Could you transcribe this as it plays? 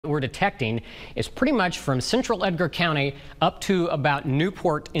we're detecting is pretty much from central Edgar County up to about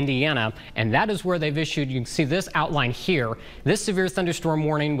Newport, Indiana, and that is where they've issued, you can see this outline here, this severe thunderstorm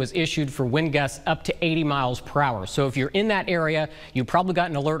warning was issued for wind gusts up to 80 miles per hour. So if you're in that area, you probably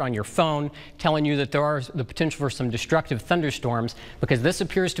got an alert on your phone telling you that there are the potential for some destructive thunderstorms, because this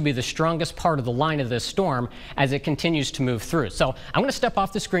appears to be the strongest part of the line of this storm as it continues to move through. So I'm going to step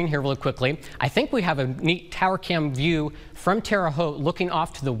off the screen here really quickly. I think we have a neat tower cam view from Terre Haute looking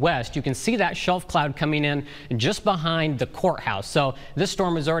off to the west. You can see that shelf cloud coming in just behind the courthouse. So this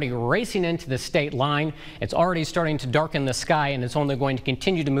storm is already racing into the state line. It's already starting to darken the sky, and it's only going to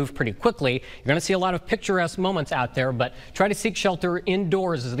continue to move pretty quickly. You're going to see a lot of picturesque moments out there, but try to seek shelter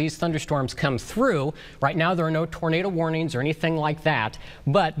indoors as these thunderstorms come through. Right now there are no tornado warnings or anything like that,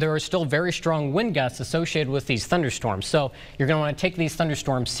 but there are still very strong wind gusts associated with these thunderstorms. So you're going to want to take these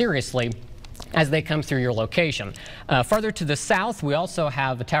thunderstorms seriously as they come through your location. Farther to the south, we also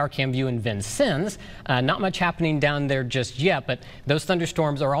have a tower cam view in Vincennes. Not much happening down there just yet, but those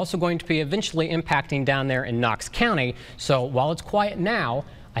thunderstorms are also going to be eventually impacting down there in Knox County. So while it's quiet now,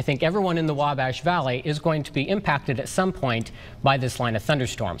 I think everyone in the Wabash Valley is going to be impacted at some point by this line of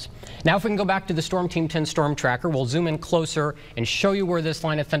thunderstorms. Now, if we can go back to the Storm Team 10 Storm Tracker, we'll zoom in closer and show you where this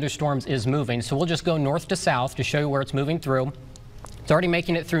line of thunderstorms is moving. So we'll just go north to south to show you where it's moving through. It's already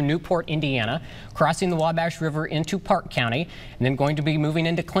making it through Newport, Indiana, crossing the Wabash River into Park County, and then going to be moving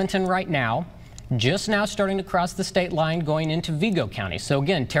into Clinton right now. Just now starting to cross the state line going into Vigo County. So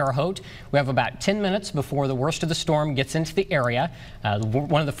again, Terre Haute, we have about 10 minutes before the worst of the storm gets into the area.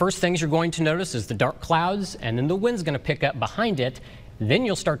 One of the first things you're going to notice is the dark clouds, and then the wind's going to pick up behind it. Then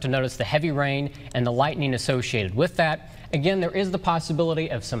you'll start to notice the heavy rain and the lightning associated with that. Again, there is the possibility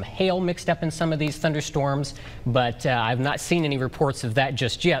of some hail mixed up in some of these thunderstorms, but I've not seen any reports of that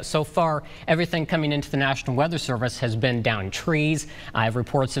just yet. So far, everything coming into the National Weather Service has been down trees. I have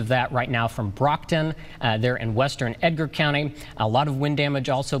reports of that right now from Brockton, there in western Edgar County. A lot of wind damage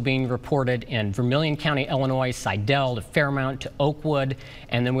also being reported in Vermilion County, Illinois, Seidel to Fairmount to Oakwood.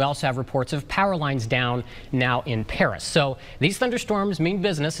 And then we also have reports of power lines down now in Paris. So these thunderstorms mean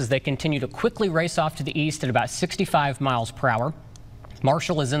business as they continue to quickly race off to the east at about 65 miles per hour.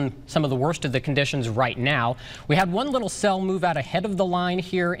 Marshall is in some of the worst of the conditions right now. We had one little cell move out ahead of the line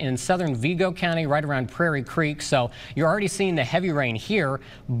here in southern Vigo County, right around Prairie Creek. So you're already seeing the heavy rain here,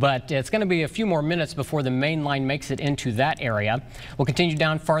 but it's going to be a few more minutes before the main line makes it into that area. We'll continue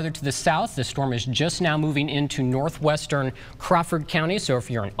down farther to the south. The storm is just now moving into northwestern Crawford County. So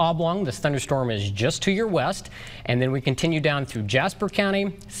if you're in Oblong, this thunderstorm is just to your west. And then we continue down through Jasper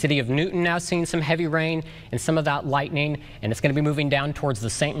County. City of Newton now seeing some heavy rain and some of that lightning, and it's going to be moving down towards the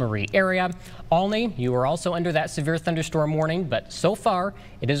St. Marie area. Olney, you are also under that severe thunderstorm warning, but so far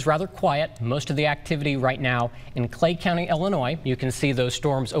it is rather quiet. Most of the activity right now in Clay County, Illinois. You can see those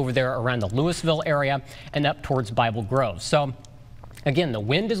storms over there around the Louisville area and up towards Bible Grove. So again, the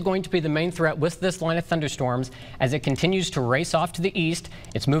wind is going to be the main threat with this line of thunderstorms as it continues to race off to the east.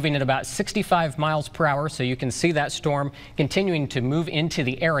 It's moving at about 65 miles per hour, so you can see that storm continuing to move into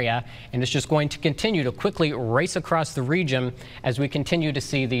the area, and it's just going to continue to quickly race across the region as we continue to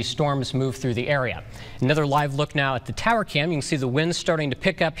see these storms move through the area. Another live look now at the tower cam. You can see the wind starting to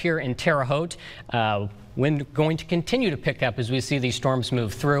pick up here in Terre Haute. Wind going to continue to pick up as we see these storms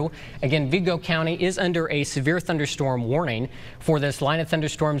move through. Again, Vigo County is under a severe thunderstorm warning for this line of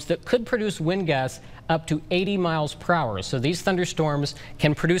thunderstorms that could produce wind gusts up to 80 miles per hour. So these thunderstorms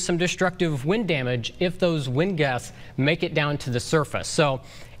can produce some destructive wind damage if those wind gusts make it down to the surface. So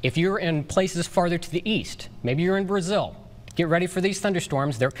if you're in places farther to the east, maybe you're in Brazil, get ready for these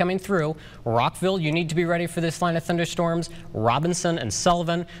thunderstorms. They're coming through. Rockville, you need to be ready for this line of thunderstorms. Robinson and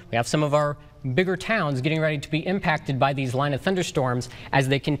Sullivan, we have some of our bigger towns getting ready to be impacted by these line of thunderstorms as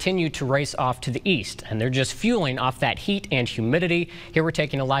they continue to race off to the east. And they're just fueling off that heat and humidity. Here we're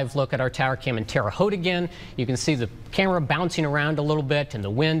taking a live look at our tower cam in Terre Haute again. You can see the camera bouncing around a little bit and the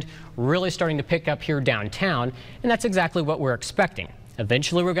wind really starting to pick up here downtown. And that's exactly what we're expecting.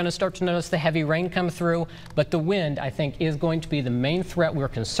 Eventually, we're going to start to notice the heavy rain come through, but the wind, I think, is going to be the main threat we're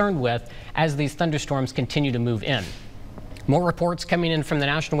concerned with as these thunderstorms continue to move in. More reports coming in from the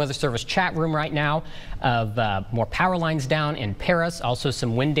National Weather Service chat room right now of more power lines down in Paris, also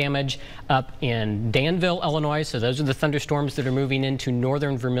some wind damage up in Danville, Illinois. So those are the thunderstorms that are moving into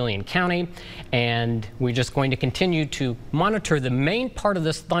northern Vermilion County. And we're just going to continue to monitor the main part of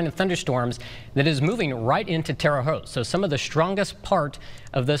this line of thunderstorms. that is moving right into Terre Haute. So some of the strongest part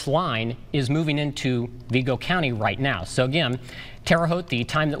of this line is moving into Vigo County right now. So again, Terre Haute, the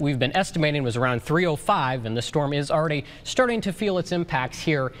time that we've been estimating was around 3:05, and the storm is already starting to feel its impacts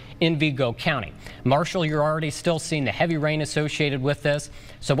here in Vigo County. Marshall, you're already still seeing the heavy rain associated with this.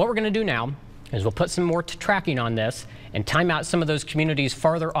 So what we're going to do now is we'll put some more tracking on this and time out some of those communities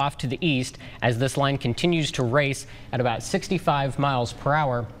farther off to the east as this line continues to race at about 65 miles per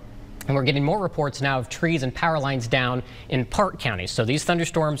hour. And we're getting more reports now of trees and power lines down in Park County. So these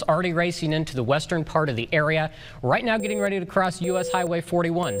thunderstorms already racing into the western part of the area. Right now getting ready to cross U.S. Highway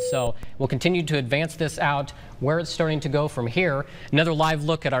 41. So we'll continue to advance this out where it's starting to go from here. Another live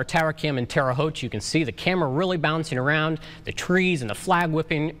look at our tower cam in Terre Haute. You can see the camera really bouncing around, the trees and the flag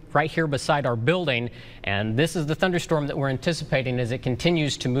whipping right here beside our building. And this is the thunderstorm that we're anticipating as it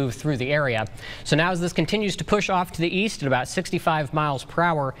continues to move through the area. So now as this continues to push off to the east at about 65 miles per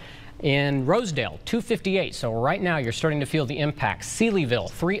hour, in Rosedale, 258. So right now you're starting to feel the impact.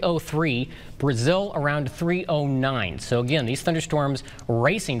 Sealyville, 303. Brazil around 309. So again, these thunderstorms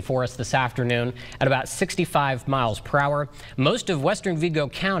racing for us this afternoon at about 65 miles per hour. Most of western Vigo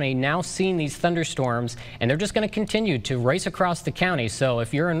County now seeing these thunderstorms, and they're just going to continue to race across the county. So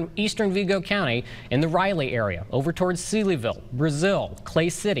if you're in eastern Vigo County, in the Riley area, over towards Sealyville, Brazil, Clay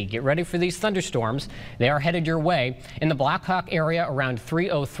City, get ready for these thunderstorms. They are headed your way. In the Blackhawk area around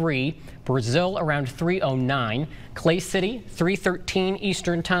 303. Brazil around 309, Clay City 313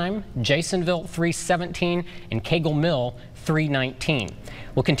 Eastern Time, Jasonville 317, and Cagle Mill 319.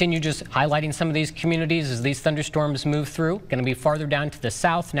 We'll continue just highlighting some of these communities as these thunderstorms move through. Going to be farther down to the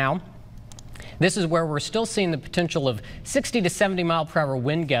south now. This is where we're still seeing the potential of 60 to 70 mile per hour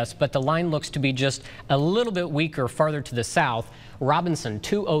wind gusts, but the line looks to be just a little bit weaker farther to the south. Robinson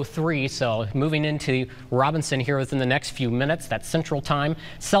 203, so moving into Robinson here within the next few minutes. That's Central Time.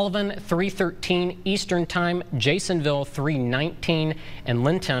 Sullivan 313 Eastern Time, Jasonville 319, and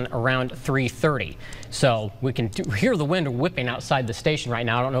Linton around 330. So we can hear the wind whipping outside the station right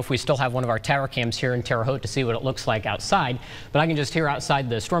now. I don't know if we still have one of our tower cams here in Terre Haute to see what it looks like outside, but I can just hear outside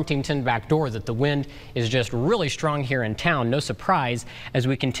the Storm Team 10 back door that the wind is just really strong here in town. No surprise as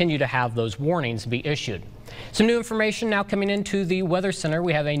we continue to have those warnings be issued. Some new information now coming into the Weather Center.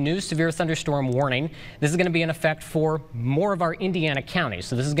 We have a new severe thunderstorm warning. This is going to be in effect for more of our Indiana counties.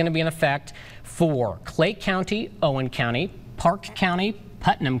 So this is going to be in effect for Clay County, Owen County, Park County,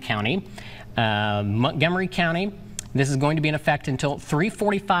 Putnam County, Montgomery County. This is going to be in effect until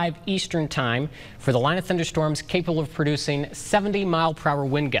 3:45 Eastern Time for the line of thunderstorms capable of producing 70 mile per hour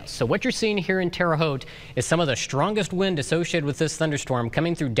wind gusts. So what you're seeing here in Terre Haute is some of the strongest wind associated with this thunderstorm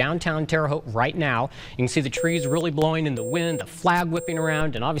coming through downtown Terre Haute right now. You can see the trees really blowing in the wind, the flag whipping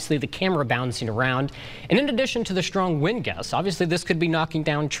around, and obviously the camera bouncing around. And in addition to the strong wind gusts, obviously this could be knocking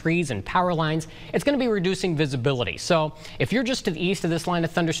down trees and power lines. It's going to be reducing visibility. So if you're just to the east of this line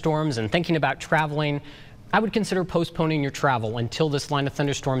of thunderstorms and thinking about traveling, I would consider postponing your travel until this line of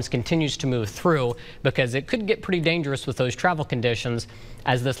thunderstorms continues to move through, because it could get pretty dangerous with those travel conditions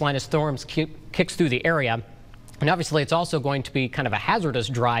as this line of storms kicks through the area. And obviously it's also going to be kind of a hazardous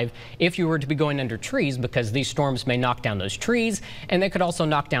drive if you were to be going under trees, because these storms may knock down those trees and they could also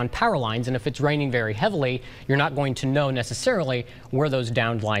knock down power lines. And if it's raining very heavily, you're not going to know necessarily where those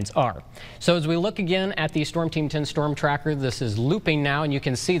downed lines are. So as we look again at the Storm Team 10 storm tracker, this is looping now, and you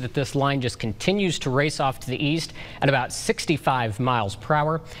can see that this line just continues to race off to the east at about 65 miles per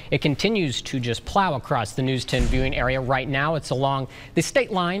hour. It continues to just plow across the News 10 viewing area. Right now it's along the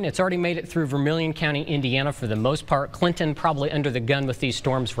state line. It's already made it through Vermilion County, Indiana for the most part. Clinton probably under the gun with these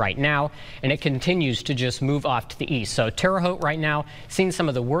storms right now, and it continues to just move off to the east. So Terre Haute right now seeing some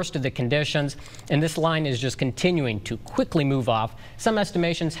of the worst of the conditions, and this line is just continuing to quickly move off. Some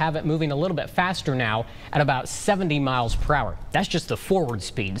estimations have it moving a little bit faster now at about 70 miles per hour. That's just the forward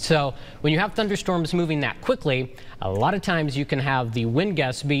speed. So when you have thunderstorms moving that quickly, a lot of times you can have the wind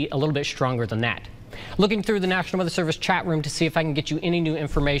gusts be a little bit stronger than that. Looking through the National Weather Service chat room to see if I can get you any new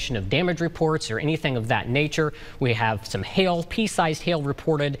information of damage reports or anything of that nature. We have some hail, pea-sized hail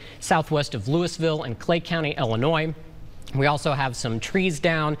reported southwest of Louisville and Clay County, Illinois. We also have some trees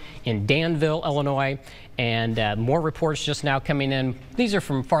down in Danville, Illinois, and more reports just now coming in. These are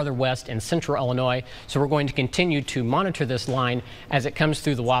from farther west in central Illinois, so we're going to continue to monitor this line as it comes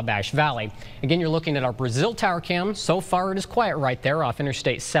through the Wabash Valley. Again, you're looking at our Brazil tower cam. So far it is quiet right there off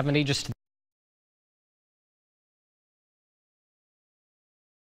Interstate 70, just to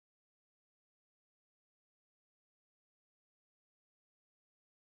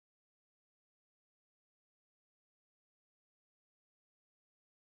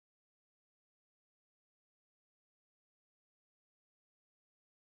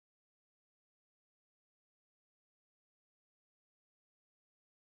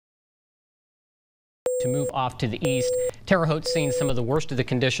to move off to the east. Terre Haute's seeing some of the worst of the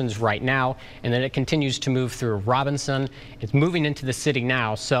conditions right now, and then it continues to move through Robinson. It's moving into the city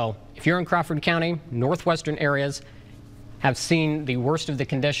now. So if you're in Crawford County, northwestern areas have seen the worst of the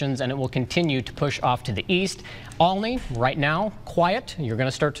conditions, and it will continue to push off to the east. Olney, right now, quiet. You're going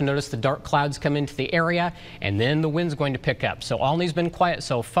to start to notice the dark clouds come into the area, and then the wind's going to pick up. So Olney's been quiet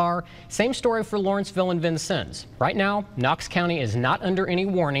so far. Same story for Lawrenceville and Vincennes. Right now, Knox County is not under any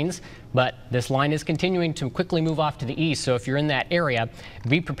warnings, but this line is continuing to quickly move off to the east. So if you're in that area,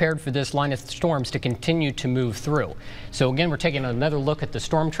 be prepared for this line of storms to continue to move through. So again, we're taking another look at the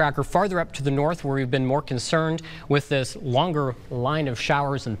storm tracker farther up to the north, where we've been more concerned with this longer line of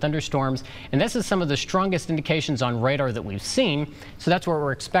showers and thunderstorms. And this is some of the strongest indications on radar that we've seen. So that's where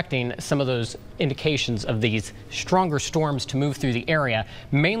we're expecting some of those indications of these stronger storms to move through the area,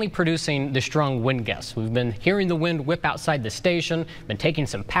 mainly producing the strong wind gusts. We've been hearing the wind whip outside the station, been taking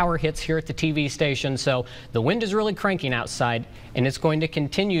some power hits here at the TV station. So the wind is really cranking outside, and it's going to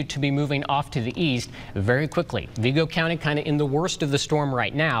continue to be moving off to the east very quickly. Vigo County kind of in the worst of the storm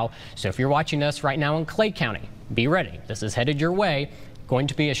right now. So if you're watching us right now in Clay County, be ready. This is headed your way. Going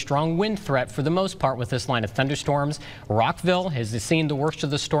to be a strong wind threat for the most part with this line of thunderstorms. Rockville has seen the worst of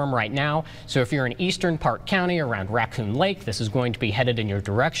the storm right now. So if you're in eastern Park County around Raccoon Lake, this is going to be headed in your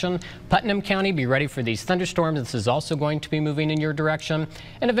direction. Putnam County, be ready for these thunderstorms. This is also going to be moving in your direction.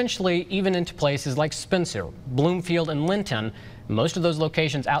 And eventually even into places like Spencer, Bloomfield, and Linton. Most of those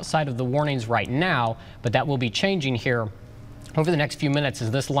locations outside of the warnings right now, but that will be changing here over the next few minutes as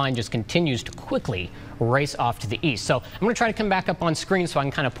this line just continues to quickly race off to the east. So I'm going to try to come back up on screen so I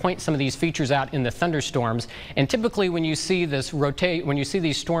can kind of point some of these features out in the thunderstorms. And typically when you see this when you see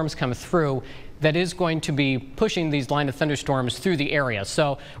these storms come through, that is going to be pushing these line of thunderstorms through the area.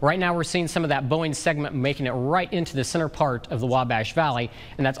 So right now we're seeing some of that Boeing segment making it right into the center part of the Wabash Valley,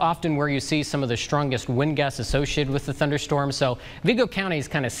 and that's often where you see some of the strongest wind gusts associated with the thunderstorm. So Vigo County is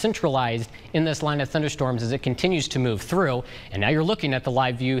kind of centralized in this line of thunderstorms as it continues to move through. And now you're looking at the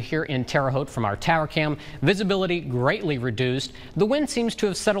live view here in Terre Haute from our tower cam. Visibility greatly reduced. The wind seems to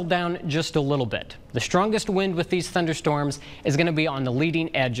have settled down just a little bit. The strongest wind with these thunderstorms is going to be on the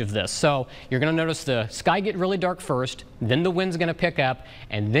leading edge of this. So you're going to notice the sky get really dark first, then the wind's going to pick up,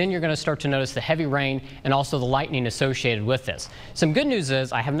 and then you're going to start to notice the heavy rain and also the lightning associated with this. Some good news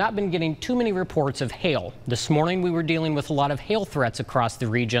is I have not been getting too many reports of hail. This morning we were dealing with a lot of hail threats across the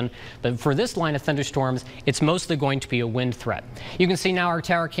region, but for this line of thunderstorms, it's mostly going to be a wind threat. You can see now our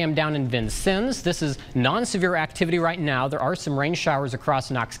tower cam down in Vincennes. This is non-severe activity right now. There are some rain showers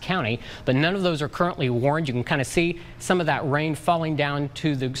across Knox County, but none of those are currently warned. You can kind of see some of that rain falling down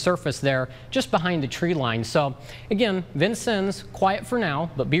to the surface there just behind the tree line. So again, Vincennes quiet for now,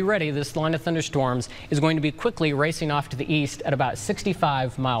 but be ready. This line of thunderstorms is going to be quickly racing off to the east at about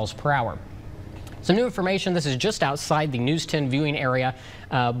 65 miles per hour. Some new information. This is just outside the News 10 viewing area,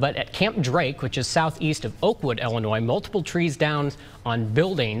 but at Camp Drake, which is southeast of Oakwood, Illinois, multiple trees down on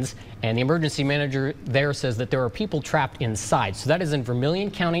buildings, and the emergency manager there says that there are people trapped inside. So that is in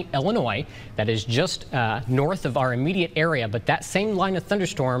Vermilion County, Illinois. That is just north of our immediate area, but that same line of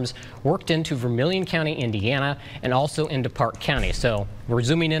thunderstorms worked into Vermilion County, Indiana, and also into Park County. So we're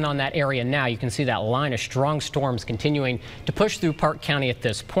zooming in on that area now. You can see that line of strong storms continuing to push through Park County at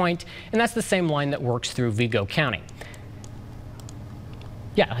this point, and that's the same line that works through Vigo County.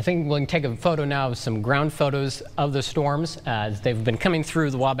 Yeah, I think we can take a photo now of some ground photos of the storms as they've been coming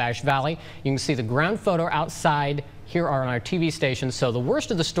through the Wabash Valley. You can see the ground photo outside here are on our TV station. So the worst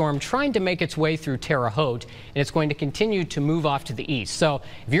of the storm trying to make its way through Terre Haute, and it's going to continue to move off to the east. So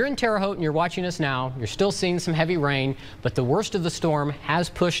if you're in Terre Haute and you're watching us now, you're still seeing some heavy rain, but the worst of the storm has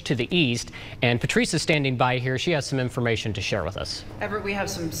pushed to the east. And Patrice is standing by here. She has some information to share with us. Everett, we have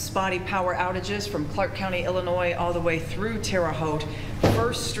some spotty power outages from Clark County, Illinois, all the way through Terre Haute.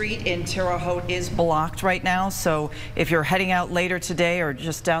 First Street in Terre Haute is blocked right now, so if you're heading out later today or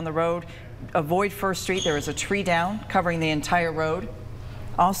just down the road, avoid First Street. There is a tree down covering the entire road.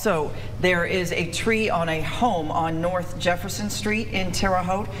 Also, there is a tree on a home on North Jefferson Street in Terre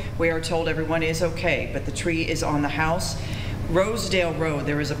Haute. We are told everyone is okay, but the tree is on the house. Rosedale Road,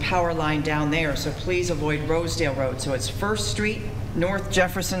 there is a power line down there, so please avoid Rosedale Road. So it's First Street, North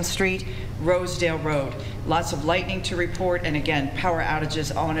Jefferson Street, Rosedale Road. Lots of lightning to report, and again, power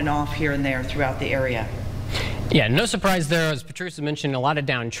outages on and off here and there throughout the area. Yeah, no surprise there. As Patrice mentioned, a lot of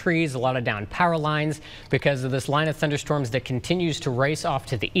down trees, a lot of down power lines because of this line of thunderstorms that continues to race off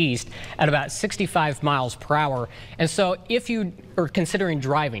to the east at about 65 miles per hour. And so if you are considering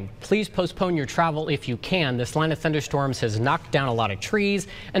driving, please postpone your travel if you can. This line of thunderstorms has knocked down a lot of trees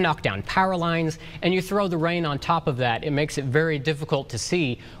and knocked down power lines, and you throw the rain on top of that, it makes it very difficult to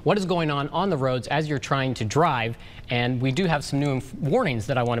see what is going on the roads as you're trying to drive. And we do have some new warnings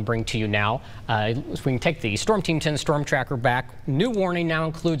that I want to bring to you now. So we can take the Storm Team 10 storm tracker back. New warning now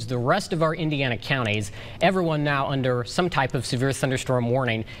includes the rest of our Indiana counties. Everyone now under some type of severe thunderstorm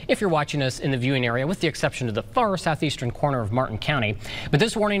warning if you're watching us in the viewing area, with the exception of the far southeastern corner of Martin County. But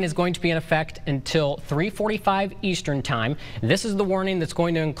this warning is going to be in effect until 3:45 Eastern time. This is the warning that's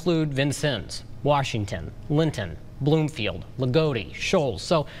going to include Vincennes, Washington, Linton, Bloomfield, Lagodi, Shoals,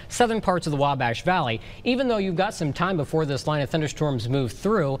 so southern parts of the Wabash Valley. Even though you've got some time before this line of thunderstorms move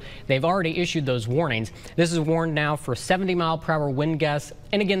through, they've already issued those warnings. This is warned now for 70-mile-per-hour wind gusts,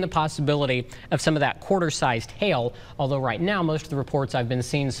 and again the possibility of some of that quarter-sized hail, although right now most of the reports I've been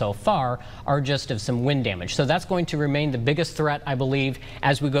seeing so far are just of some wind damage. So that's going to remain the biggest threat, I believe,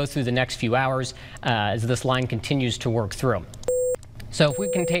 as we go through the next few hours as this line continues to work through. So if we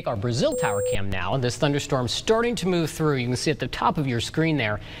can take our Brazil tower cam now, this thunderstorm starting to move through. You can see at the top of your screen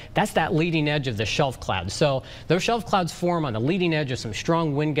there, that's that leading edge of the shelf clouds. So those shelf clouds form on the leading edge of some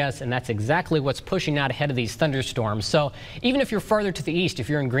strong wind gusts, and that's exactly what's pushing out ahead of these thunderstorms. So even if you're farther to the east, if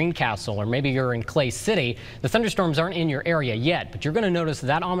you're in Greencastle or maybe you're in Clay City, the thunderstorms aren't in your area yet, but you're going to notice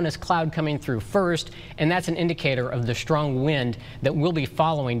that ominous cloud coming through first, and that's an indicator of the strong wind that will be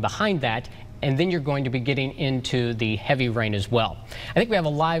following behind that. And then you're going to be getting into the heavy rain as well. I think we have a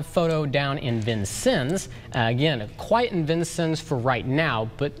live photo down in Vincennes. Again, quiet in Vincennes for right now,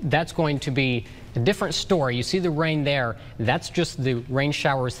 but that's going to be a different story. You see the rain there. That's just the rain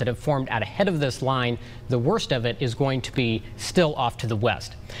showers that have formed out ahead of this line. The worst of it is going to be still off to the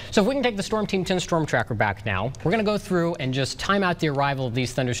west. So if we can take the Storm Team 10 storm tracker back now, we're going to go through and just time out the arrival of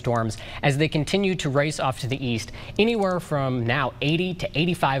these thunderstorms as they continue to race off to the east, anywhere from now 80 to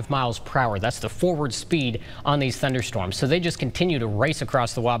 85 miles per hour. That's the forward speed on these thunderstorms. So they just continue to race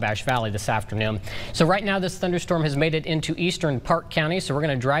across the Wabash Valley this afternoon. So right now this thunderstorm has made it into eastern Park County. So we're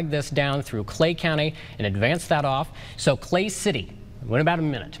going to drag this down through Clay County and advance that off. So Clay City, in about a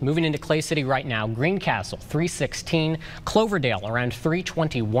minute, moving into Clay City right now. Greencastle 316, Cloverdale around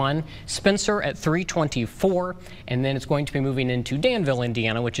 321, Spencer at 324, and then it's going to be moving into Danville,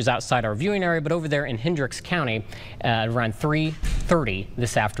 Indiana, which is outside our viewing area, but over there in Hendricks County around 330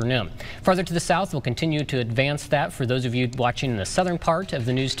 this afternoon. Farther to the south, we'll continue to advance that for those of you watching in the southern part of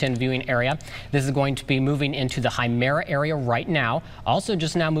the News 10 viewing area. This is going to be moving into the Hymera area right now, also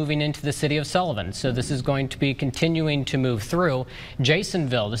just now moving into the city of Sullivan. So this is going to be continuing to move through.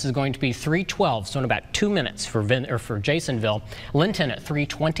 Jasonville, this is going to be 312, so in about 2 minutes for Jasonville. Linton at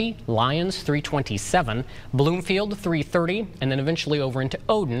 320, Lyons 327, Bloomfield 330, and then eventually over into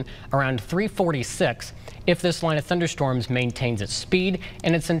Odin around 346 if this line of thunderstorms maintains its speed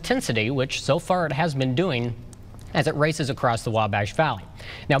and its intensity, which so far it has been doing as it races across the Wabash Valley.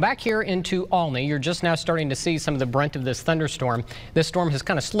 Now back here into Olney, you're just now starting to see some of the brunt of this thunderstorm. This storm has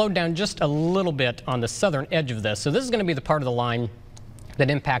kind of slowed down just a little bit on the southern edge of this. So this is going to be the part of the line that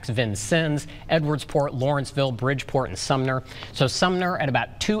impacts Vincennes, Edwardsport, Lawrenceville, Bridgeport, and Sumner. So Sumner at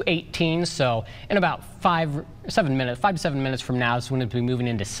about 2:18, so in about 5 to 7 minutes from now is when it'll be moving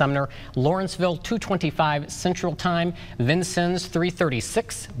into Sumner. Lawrenceville 2:25 Central Time, Vincennes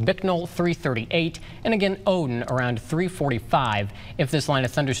 3:36, Bicknell 3:38, and again Odin around 3:45 if this line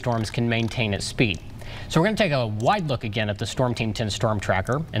of thunderstorms can maintain its speed. So we're going to take a wide look again at the Storm Team 10 storm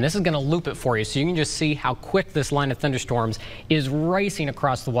tracker, and this is going to loop it for you so you can just see how quick this line of thunderstorms is racing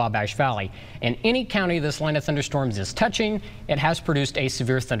across the Wabash Valley. And any county this line of thunderstorms is touching, it has produced a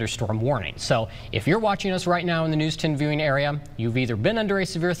severe thunderstorm warning. So if you're watching us right now in the News 10 viewing area, you've either been under a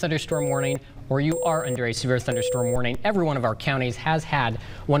severe thunderstorm warning or you are under a severe thunderstorm warning. Every one of our counties has had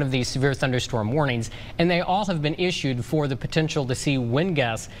one of these severe thunderstorm warnings, and they all have been issued for the potential to see wind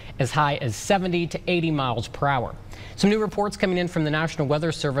gusts as high as 70 to 80 miles per hour. Some new reports coming in from the National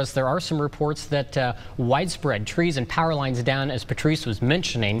Weather Service. There are some reports that widespread trees and power lines down, as Patrice was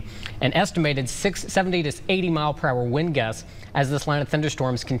mentioning, an estimated 70 to 80 mile per hour wind gusts as this line of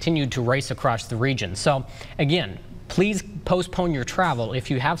thunderstorms continued to race across the region. So again, please postpone your travel if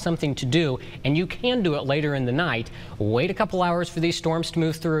you have something to do, and you can do it later in the night. Wait a couple hours for these storms to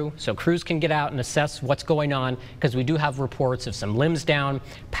move through so crews can get out and assess what's going on, because we do have reports of some limbs down,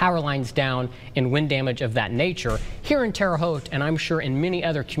 power lines down, and wind damage of that nature here in Terre Haute, and I'm sure in many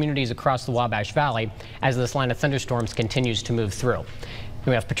other communities across the Wabash Valley as this line of thunderstorms continues to move through.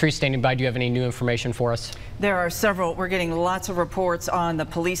 We have Patrice standing by. Do you have any new information for us? There are several. We're getting lots of reports on the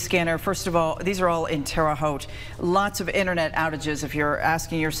police scanner. First of all, these are all in Terre Haute. Lots of internet outages. If you're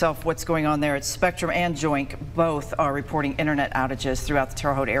asking yourself what's going on there, it's Spectrum and Joink. Both are reporting internet outages throughout the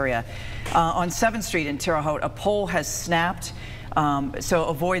Terre Haute area. On 7th Street in Terre Haute, a pole has snapped. So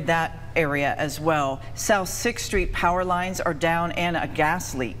avoid that area as well. South 6th Street power lines are down and a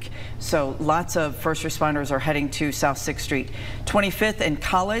gas leak. So lots of first responders are heading to South 6th Street. 25th and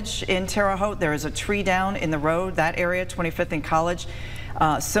College in Terre Haute, there is a tree down in the road, that area, 25th and College.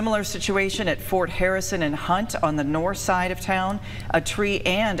 Similar situation at Fort Harrison and Hunt on the north side of town, a tree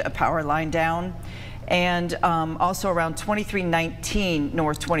and a power line down. And also around 2319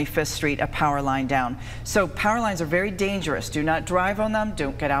 North 25th Street, a power line down. So power lines are very dangerous. Do not drive on them.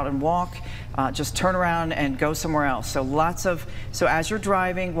 Don't get out and walk. Just turn around and go somewhere else. So as you're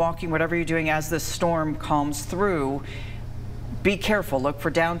driving, walking, whatever you're doing as this storm calms through, be careful. Look for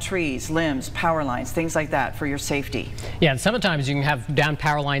down trees, limbs, power lines, things like that for your safety. Yeah, and sometimes you can have down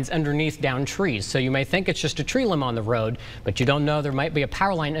power lines underneath down trees. So you may think it's just a tree limb on the road, but you don't know there might be a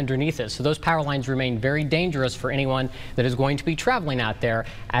power line underneath it. So those power lines remain very dangerous for anyone that is going to be traveling out there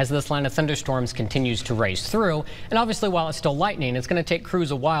as this line of thunderstorms continues to race through. And obviously, while it's still lightning, it's going to take crews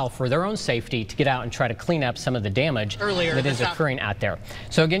a while for their own safety to get out and try to clean up some of the damage that is occurring out there.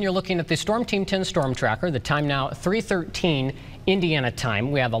 So again, you're looking at the Storm Team 10 storm tracker. The time now 3:13 Indiana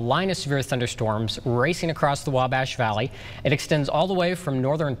time. We have a line of severe thunderstorms racing across the Wabash Valley. It extends all the way from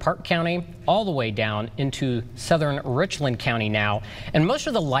northern Park County all the way down into southern Richland County now. And most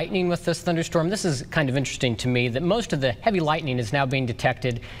of the lightning with this thunderstorm, this is kind of interesting to me, that most of the heavy lightning is now being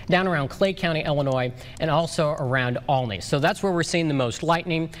detected down around Clay County, Illinois, and also around Olney. So that's where we're seeing the most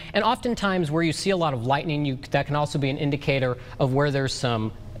lightning. And oftentimes where you see a lot of lightning, that can also be an indicator of where there's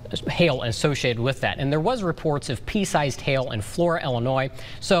some hail associated with that. And there was reports of pea-sized hail in Flora, Illinois.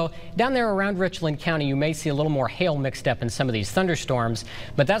 So down there around Richland County, you may see a little more hail mixed up in some of these thunderstorms,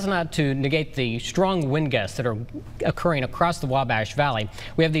 but that's not to negate the strong wind gusts that are occurring across the Wabash Valley.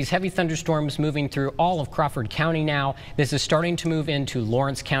 We have these heavy thunderstorms moving through all of Crawford County now. This is starting to move into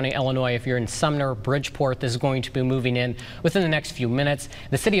Lawrence County, Illinois. If you're in Sumner, Bridgeport, this is going to be moving in within the next few minutes.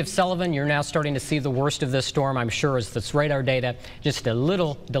 The city of Sullivan, you're now starting to see the worst of this storm, I'm sure, as this radar data just a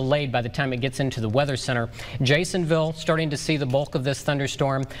little delayed by the time it gets into the weather center. Jasonville starting to see the bulk of this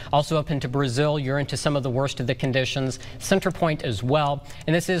thunderstorm. Also up into Brazil, you're into some of the worst of the conditions. Center Point as well.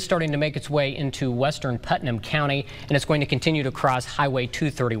 And this is starting to make its way into western Putnam County, and it's going to continue to cross Highway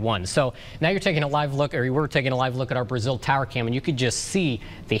 231. So now you're taking a live look, or you were taking a live look at our Brazil tower cam, and you could just see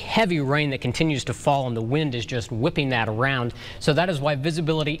the heavy rain that continues to fall, and the wind is just whipping that around. So that is why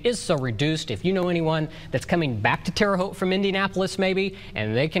visibility is so reduced. If you know anyone that's coming back to Terre Haute from Indianapolis maybe,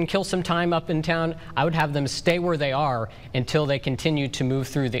 and they can kill some time up in town, I would have them stay where they are until they continue to move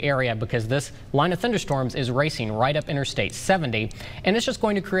through the area, because this line of thunderstorms is racing right up Interstate 70, and it's just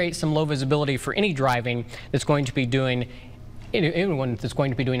going to create some low visibility for any driving that's going to be doing, anyone that's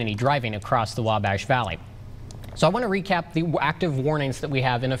going to be doing any driving across the Wabash Valley. So I want to recap the active warnings that we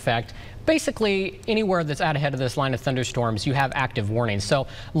have in effect. Basically, anywhere that's out ahead of this line of thunderstorms, you have active warnings. So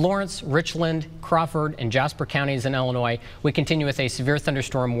Lawrence, Richland, Crawford, and Jasper counties in Illinois, we continue with a severe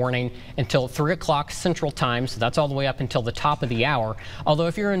thunderstorm warning until 3 o'clock Central Time. So that's all the way up until the top of the hour. Although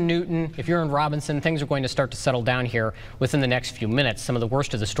if you're in Newton, if you're in Robinson, things are going to start to settle down here within the next few minutes. Some of the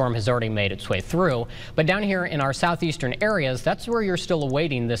worst of the storm has already made its way through. But down here in our southeastern areas, that's where you're still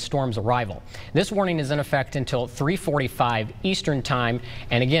awaiting this storm's arrival. This warning is in effect until 3:45 Eastern Time.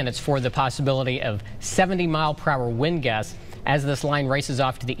 And again, it's for the possibility of 70-mile-per-hour wind gusts as this line races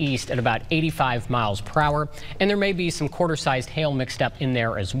off to the east at about 85 miles per hour. And there may be some quarter-sized hail mixed up in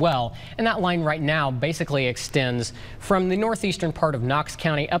there as well. And that line right now basically extends from the northeastern part of Knox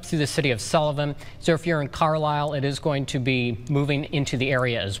County up through the city of Sullivan. So if you're in Carlisle, it is going to be moving into the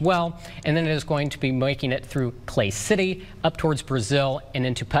area as well. And then it is going to be making it through Clay City, up towards Brazil, and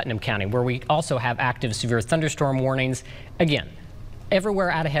into Putnam County, where we also have active severe thunderstorm warnings. Again,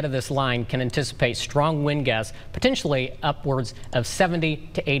 everywhere out ahead of this line can anticipate strong wind gusts, potentially upwards of 70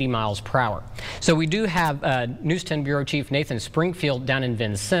 to 80 miles per hour. So we do have News 10 Bureau Chief Nathan Springfield down in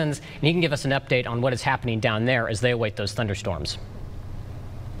Vincennes, and he can give us an update on what is happening down there as they await those thunderstorms.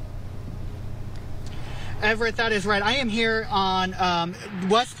 Everett, that is right. I am here on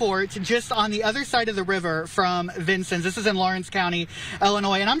Westport, just on the other side of the river from Vincennes. This is in Lawrence County,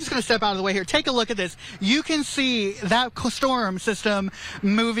 Illinois. And I'm just going to step out of the way here. Take a look at this. You can see that storm system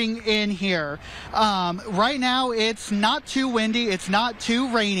moving in here. Right now, it's not too windy. It's not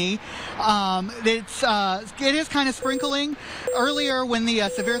too rainy. It is kind of sprinkling. Earlier, when the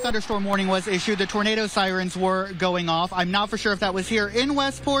severe thunderstorm warning was issued, the tornado sirens were going off. I'm not for sure if that was here in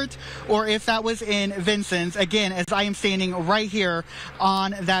Westport or if that was in Vincennes, again, as I am standing right here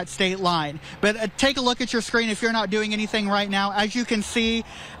on that state line. But take a look at your screen if you're not doing anything right now. As you can see,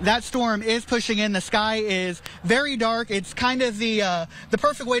 that storm is pushing in. The sky is very dark. It's kind of the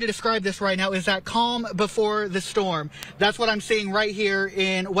perfect way to describe this right now is that calm before the storm. That's what I'm seeing right here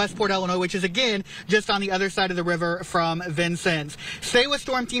in Westport, Illinois, which is, again, just on the other side of the river from Vincennes. Stay with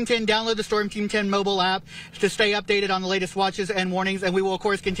Storm Team 10. Download the Storm Team 10 mobile app to stay updated on the latest watches and warnings, and we will, of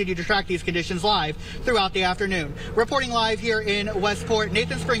course, continue to track these conditions live throughout the afternoon. Reporting live here in Westport,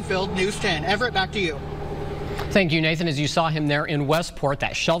 Nathan Springfield, News 10. Everett, back to you. Thank you, Nathan. As you saw him there in Westport,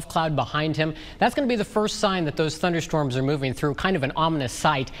 that shelf cloud behind him, that's going to be the first sign that those thunderstorms are moving through, kind of an ominous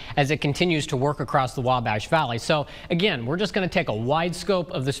sight as it continues to work across the Wabash Valley. So again, we're just going to take a wide scope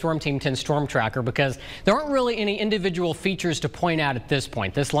of the Storm Team 10 storm tracker because there aren't really any individual features to point out at this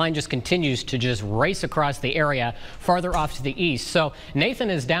point. This line just continues to just race across the area farther off to the east. So Nathan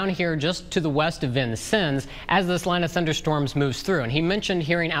is down here just to the west of Vincennes as this line of thunderstorms moves through. And he mentioned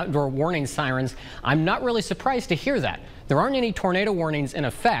hearing outdoor warning sirens. I'm not really surprised to hear that. There aren't any tornado warnings in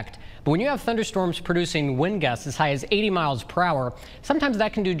effect, but when you have thunderstorms producing wind gusts as high as 80 miles per hour, sometimes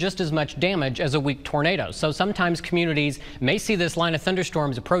that can do just as much damage as a weak tornado. So sometimes communities may see this line of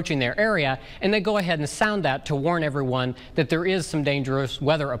thunderstorms approaching their area, and they go ahead and sound that to warn everyone that there is some dangerous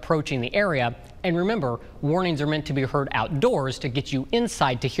weather approaching the area. And remember, warnings are meant to be heard outdoors to get you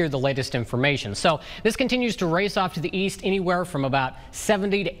inside to hear the latest information. So this continues to race off to the east, anywhere from about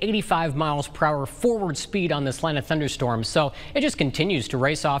 70 to 85 miles per hour forward speed on this line of thunderstorms. So it just continues to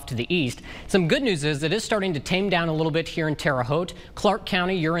race off to the east. Some good news is it is starting to tame down a little bit here in Terre Haute. Clark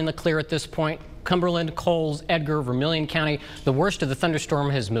County, you're in the clear at this point. Cumberland, Coles, Edgar, Vermilion County, the worst of the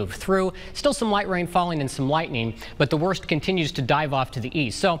thunderstorm has moved through. Still some light rain falling and some lightning, but the worst continues to dive off to the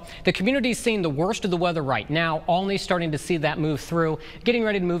east. So the community's seeing the worst of the weather right now. Olney's starting to see that move through, getting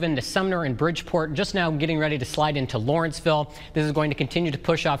ready to move into Sumner and Bridgeport, just now getting ready to slide into Lawrenceville. This is going to continue to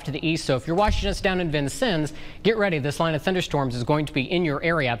push off to the east. So if you're watching us down in Vincennes, get ready. This line of thunderstorms is going to be in your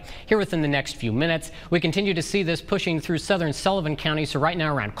area here within the next few minutes. We continue to see this pushing through southern Sullivan County. So right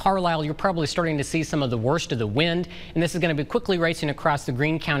now around Carlisle, you're probably starting to see some of the worst of the wind, and this is going to be quickly racing across the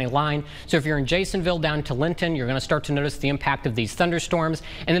Greene County line. So if you're in Jasonville down to Linton, you're going to start to notice the impact of these thunderstorms,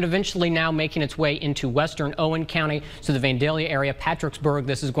 and then eventually now making its way into western Owen County. So the Vandalia area, Patricksburg,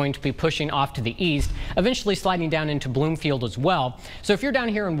 this is going to be pushing off to the east, eventually sliding down into Bloomfield as well. So if you're down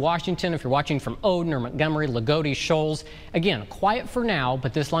here in Washington, if you're watching from Odin or Montgomery, Lagodi, Shoals, again, quiet for now,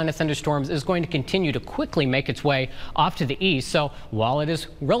 but this line of thunderstorms is going to continue to quickly make its way off to the east. So while it is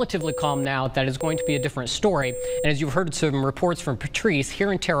relatively calm now, that is going to be a different story. And as you've heard some reports from Patrice,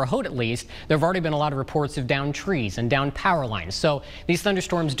 here in Terre Haute at least, there have already been a lot of reports of downed trees and downed power lines. So these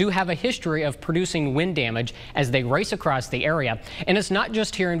thunderstorms do have a history of producing wind damage as they race across the area. And it's not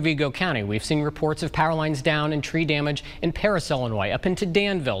just here in Vigo County. We've seen reports of power lines down and tree damage in Paris, Illinois, up into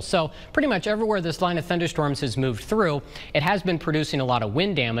Danville. So pretty much everywhere this line of thunderstorms has moved through, it has been producing a lot of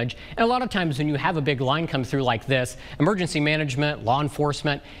wind damage. And a lot of times when you have a big line come through like this, emergency management, law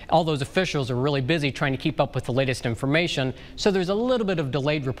enforcement, all those officials are really busy trying to keep up with the latest information. So there's a little bit of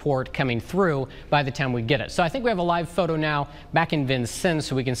delayed report coming through by the time we get it. So I think we have a live photo now back in Vincennes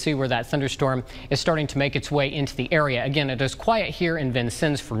so we can see where that thunderstorm is starting to make its way into the area. Again, it is quiet here in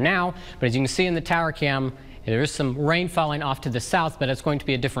Vincennes for now, but as you can see in the tower cam, there is some rain falling off to the south, but it's going to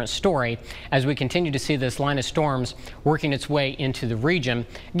be a different story as we continue to see this line of storms working its way into the region.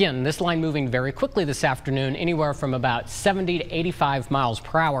 Again, this line moving very quickly this afternoon, anywhere from about 70 to 85 miles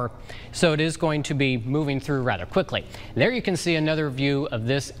per hour. So it is going to be moving through rather quickly. There you can see another view of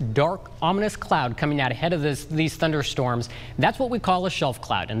this dark, ominous cloud coming out ahead of these thunderstorms. That's what we call a shelf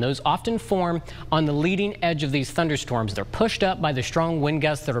cloud, and those often form on the leading edge of these thunderstorms. They're pushed up by the strong wind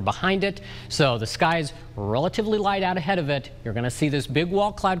gusts that are behind it. So the skies relatively light out ahead of it. You're going to see this big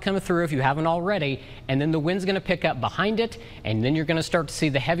wall cloud coming through if you haven't already, and then the wind's going to pick up behind it, and then you're going to start to see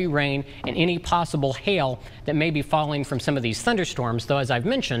the heavy rain and any possible hail that may be falling from some of these thunderstorms. Though, as I've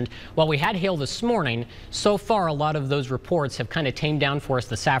mentioned, while we had hail this morning, so far a lot of those reports have kind of tamed down for us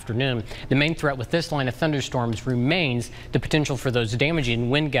this afternoon. The main threat with this line of thunderstorms remains the potential for those damaging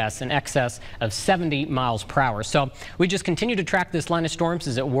wind gusts in excess of 70 miles per hour. So we just continue to track this line of storms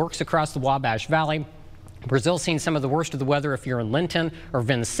as it works across the Wabash Valley. Brazil's seen some of the worst of the weather. If you're in Linton or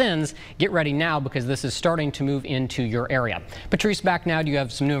Vincennes, get ready now because this is starting to move into your area. Patrice, back now. Do you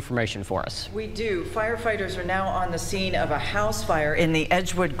have some new information for us? We do. Firefighters are now on the scene of a house fire in the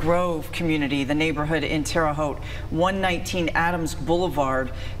Edgewood Grove community, the neighborhood in Terre Haute, 119 Adams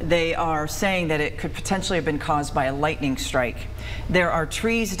Boulevard. They are saying that it could potentially have been caused by a lightning strike. There are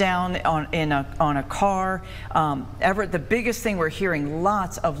trees down on a car. Everett, the biggest thing we're hearing,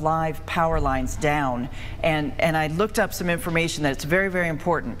 lots of live power lines down. And I looked up some information that it's very, very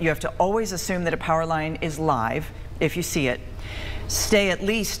important. You have to always assume that a power line is live if you see it. Stay at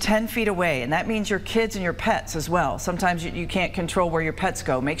least 10 feet away, and that means your kids and your pets as well. Sometimes you can't control where your pets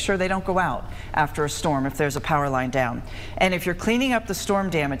go. Make sure they don't go out after a storm if there's a power line down. And if you're cleaning up the storm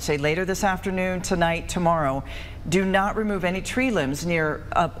damage, say later this afternoon, tonight, tomorrow, do not remove any tree limbs near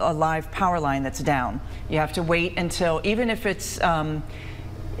a live power line that's down. You have to wait until, even if it's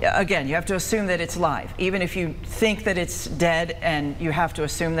again, you have to assume that it's live, even if you think that it's dead, and you have to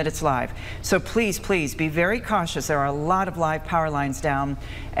assume that it's live. So please, please be very cautious. There are a lot of live power lines down,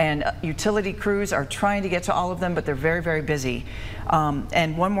 and utility crews are trying to get to all of them, but they're very, very busy.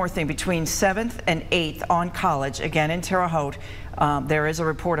 And one more thing, between 7th and 8th on College, again in Terre Haute, there is a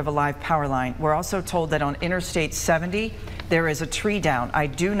report of a live power line. We're also told that on Interstate 70, there is a tree down. I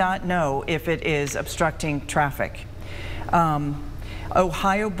do not know if it is obstructing traffic.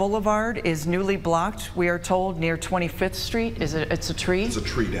 Ohio Boulevard is newly blocked, we are told, near 25th Street. It's a tree? It's a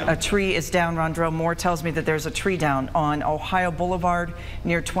tree down. A tree is down. Rondrell Moore tells me that there's a tree down on Ohio Boulevard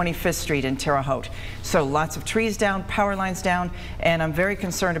near 25th Street in Terre Haute. So lots of trees down, power lines down, and I'm very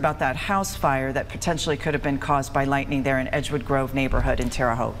concerned about that house fire that potentially could have been caused by lightning there in Edgewood Grove neighborhood in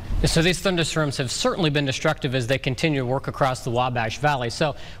Terre Haute. So these thunderstorms have certainly been destructive as they continue to work across the Wabash Valley.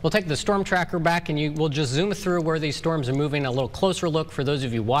 So we'll take the storm tracker back and we'll just zoom through where these storms are moving, a little closer look for those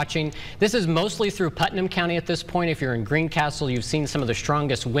of you watching. This is mostly through Putnam County at this point. If you're in Greencastle, you've seen some of the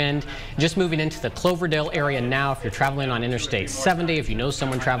strongest wind. Just moving into the Cloverdale area now. If you're traveling on Interstate 70, if you know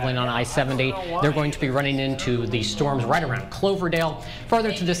someone traveling on I-70, they're going to be running into the storms right around Cloverdale.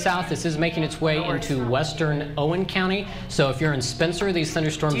 Farther to the south, this is making its way into western Owen County. So if you're in Spencer, these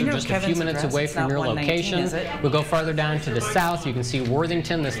thunderstorms are just a few minutes away from your location. We'll go farther down to the south. You can see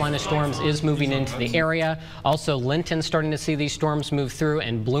Worthington. This line of storms is moving into the area. Also, Linton starting to see these storms move through,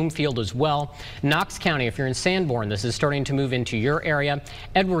 and Bloomfield as well. Knox County, if you're in Sanborn, this is starting to move into your area.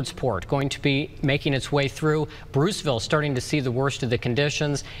 Edwardsport going to be making its way through. Bruceville starting to see the worst of the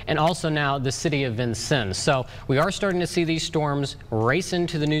conditions, and also now the city of Vincennes. So we are starting to see these storms race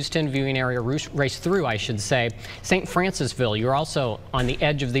into the News 10 viewing area, race through, I should say. St. Francisville, you're also on the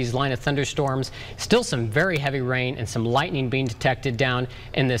edge of these line of thunderstorms. Still some very heavy rain and some lightning being detected down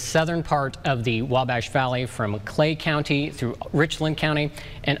in the southern part of the Wabash Valley from Clay County through Richland County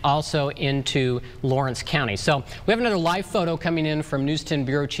and also into Lawrence County. So we have another live photo coming in from News 10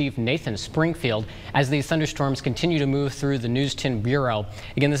 Bureau Chief Nathan Springfield as these thunderstorms continue to move through the News 10 Bureau.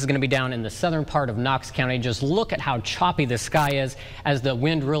 Again, this is going to be down in the southern part of Knox County. Just look at how choppy the sky is as the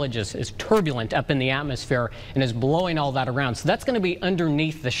wind really just is turbulent up in the atmosphere and is blowing all that around. So that's going to be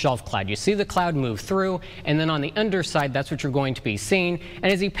underneath the shelf cloud. You see the cloud move through, and then on the underside, that's what you're going to be seeing.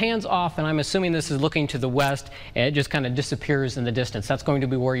 And as he pans off, and I'm assuming this is looking to the west, it just kind of disappears in the distance. That's going to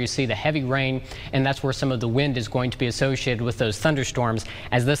be where you see the heavy rain, and that's where some of the wind is going to be associated with those thunderstorms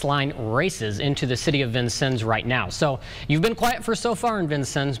as this line races into the city of Vincennes right now. So you've been quiet for so far in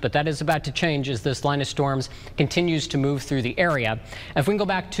Vincennes, but that is about to change as this line of storms continues to move through the area. If we can go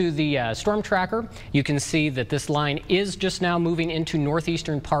back to the storm tracker, you can see that this line is just now moving into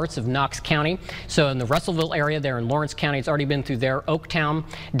northeastern parts of Knox County. So in the Russellville area there in Lawrence County, it's already been through there. Oaktown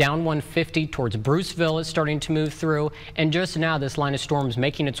down 150 towards Bruceville is starting to move through, and just now this line of storms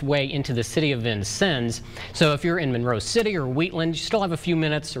making its way into the city of Vincennes. So if you're in Monroe City or Wheatland, you still have a few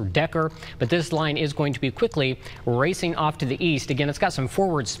minutes, or Decker, but this line is going to be quickly racing off to the east. Again, it's got some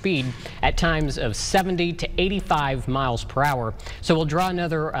forward speed at times of 70 to 85 miles per hour. So we'll draw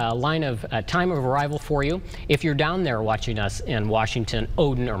another line of time of arrival for you if you're down there watching us in Washington,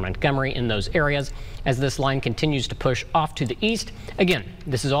 Odin, or Montgomery, in those areas as this line continues to push off to the east. Again,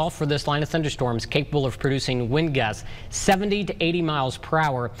 this is all for this line of thunderstorms capable of producing wind gusts 70 to 80 miles per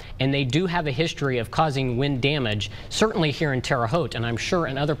hour, and they do have a history of causing wind damage, certainly here in Terre Haute, and I'm sure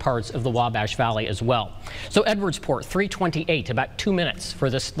in other parts of the Wabash Valley as well. So Edwardsport, 328, about 2 minutes for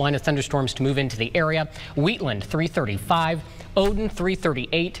this line of thunderstorms to move into the area. Wheatland, 335. Odin,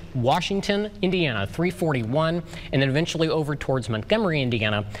 338, Washington, Indiana, 341, and then eventually over towards Montgomery,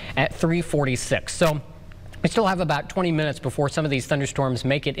 Indiana at 346. So We still have about 20 minutes before some of these thunderstorms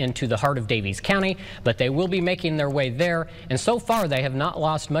make it into the heart of Daviess County, but they will be making their way there. And so far, they have not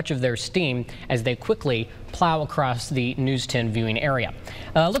lost much of their steam as they quickly plow across the News 10 viewing area.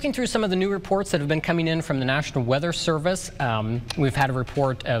 Looking through some of the new reports that have been coming in from the National Weather Service, we've had a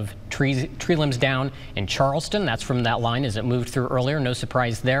report of tree limbs down in Charleston. That's from that line as it moved through earlier. No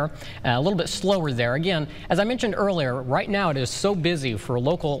surprise there. A little bit slower there. Again, as I mentioned earlier, right now it is so busy for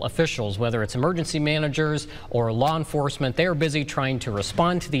local officials, whether it's emergency managers or law enforcement. They are busy trying to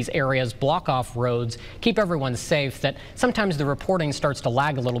respond to these areas, block off roads, keep everyone safe, that sometimes the reporting starts to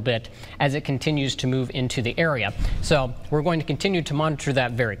lag a little bit as it continues to move into the area. So we're going to continue to monitor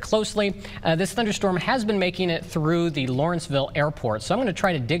that very closely. This thunderstorm has been making it through the Lawrenceville airport. So I'm going to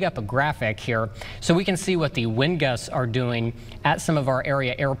try to dig up a graphic here so we can see what the wind gusts are doing at some of our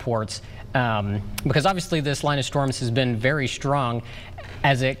area airports. Because obviously this line of storms has been very strong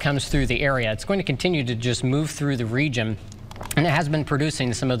as it comes through the area. It's going to continue to just move through the region, and it has been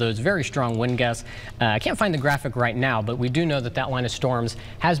producing some of those very strong wind gusts. I can't find the graphic right now, but we do know that that line of storms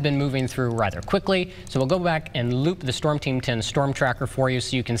has been moving through rather quickly. So we'll go back and loop the Storm Team 10 storm tracker for you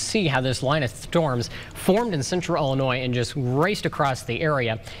so you can see how this line of storms formed in central Illinois and just raced across the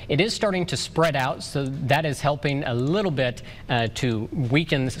area. It is starting to spread out, so that is helping a little bit to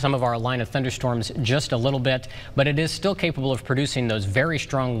weaken some of our line of thunderstorms just a little bit, but it is still capable of producing those very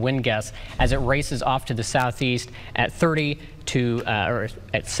strong wind gusts as it races off to the southeast at 70 to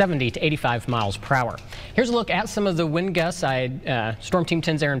 85 miles per hour. Here's a look at some of the wind gusts. Storm Team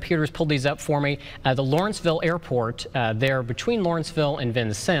 10's Aaron Peters pulled these up for me. The Lawrenceville airport there between Lawrenceville and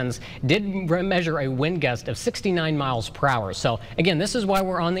Vincennes did measure a wind gust of 69 miles per hour. So again, this is why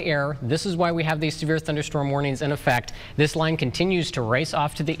we're on the air. This is why we have these severe thunderstorm warnings in effect. This line continues to race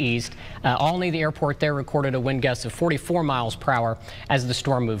off to the east. Olney, the airport there, recorded a wind gust of 44 miles per hour as the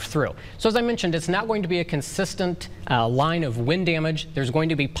storm moved through. So as I mentioned, it's not going to be a consistent line of wind damage. There's going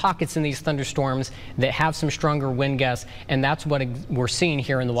to be pockets in these thunderstorms that have some stronger wind gusts, and that's what we're seeing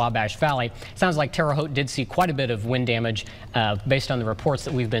here in the Wabash Valley. Sounds like Terre Haute did see quite a bit of wind damage based on the reports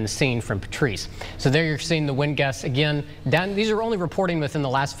that we've been seeing from Patrice. So there you're seeing the wind gusts again. These are only reporting within the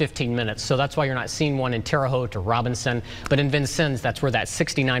last 15 minutes, so that's why you're not seeing one in Terre Haute or Robinson. But in Vincennes, that's where that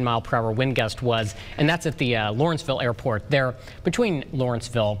 69 mile per hour wind gust was, and that's at the Lawrenceville airport there between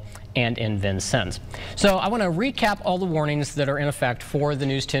Lawrenceville and in Vincennes. So I want to recap all the warnings that are in effect for the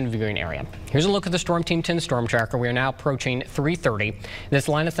News 10 viewing area. Here's a look at the Storm Team 10 storm tracker. We are now approaching 3:30. This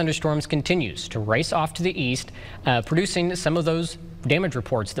line of thunderstorms continues to race off to the east, producing some of those damage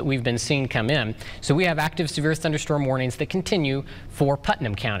reports that we've been seeing come in. So we have active severe thunderstorm warnings that continue for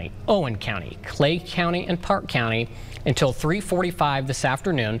Putnam County, Owen County, Clay County, and Park County until 3:45 this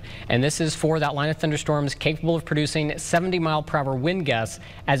afternoon, and this is for that line of thunderstorms capable of producing 70 mile per hour wind gusts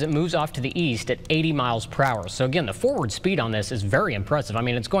as it moves off to the east at 80 miles per hour. So again, the forward speed on this is very impressive. I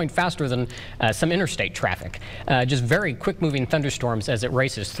mean, it's going faster than some interstate traffic. Just very quick moving thunderstorms as it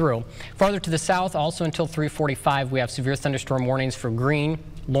races through. Farther to the south, also until 3:45, we have severe thunderstorm warnings for Greene,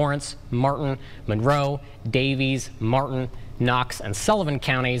 Lawrence, Martin, Monroe, Davies, Martin, Knox, and Sullivan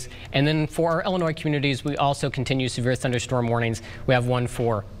counties. And then for our Illinois communities, we also continue severe thunderstorm warnings. We have one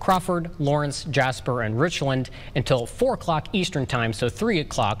for Crawford, Lawrence, Jasper, and Richland until 4 o'clock Eastern time, so 3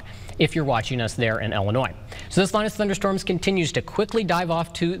 o'clock if you're watching us there in Illinois. So this line of thunderstorms continues to quickly dive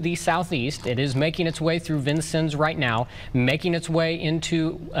off to the southeast. It is making its way through Vincennes right now, making its way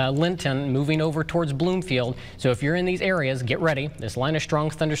into Linton, moving over towards Bloomfield. So if you're in these areas, get ready. This line of strong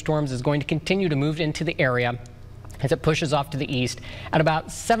thunderstorms is going to continue to move into the area as it pushes off to the east at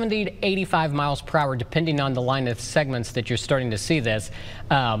about 70 to 85 miles per hour, depending on the line of segments that you're starting to see this.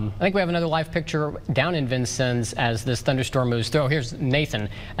 I think we have another live picture down in Vincennes as this thunderstorm moves through. Here's Nathan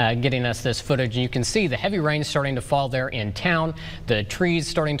getting us this footage, and you can see the heavy rain starting to fall there in town. The trees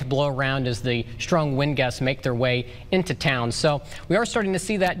starting to blow around as the strong wind gusts make their way into town. So we are starting to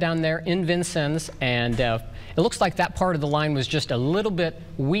see that down there in Vincennes, and it looks like that part of the line was just a little bit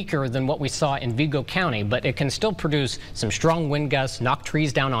weaker than what we saw in Vigo County, but it can still produce some strong wind gusts, knock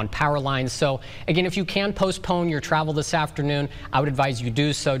trees down on power lines. So again, if you can postpone your travel this afternoon, I would advise you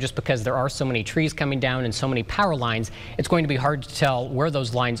do so, just because there are so many trees coming down and so many power lines. It's going to be hard to tell where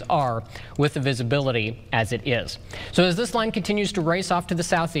those lines are with the visibility as it is. So as this line continues to race off to the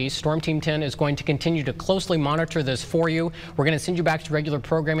southeast, Storm Team 10 is going to continue to closely monitor this for you. We're going to send you back to regular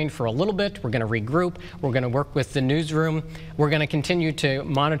programming for a little bit. We're going to regroup. We're going to work work with the newsroom. We're going to continue to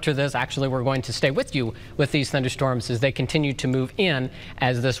monitor this. Actually, we're going to stay with you with these thunderstorms as they continue to move in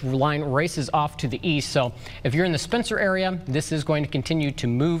as this line races off to the east. So if you're in the Spencer area, this is going to continue to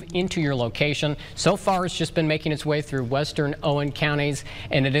move into your location. So far, it's just been making its way through western Owen counties,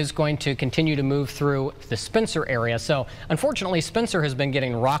 and it is going to continue to move through the Spencer area. So unfortunately, Spencer has been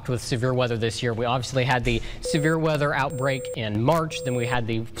getting rocked with severe weather this year. We obviously had the severe weather outbreak in March. Then we had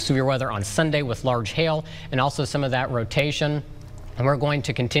the severe weather on Sunday with large hail and also some of that rotation. And we're going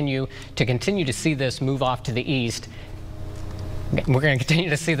to continue to see this move off to the east. We're going to continue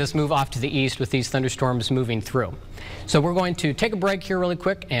to see this move off to the east with these thunderstorms moving through. So we're going to take a break here really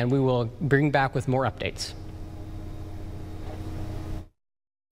quick, and we will bring back with more updates.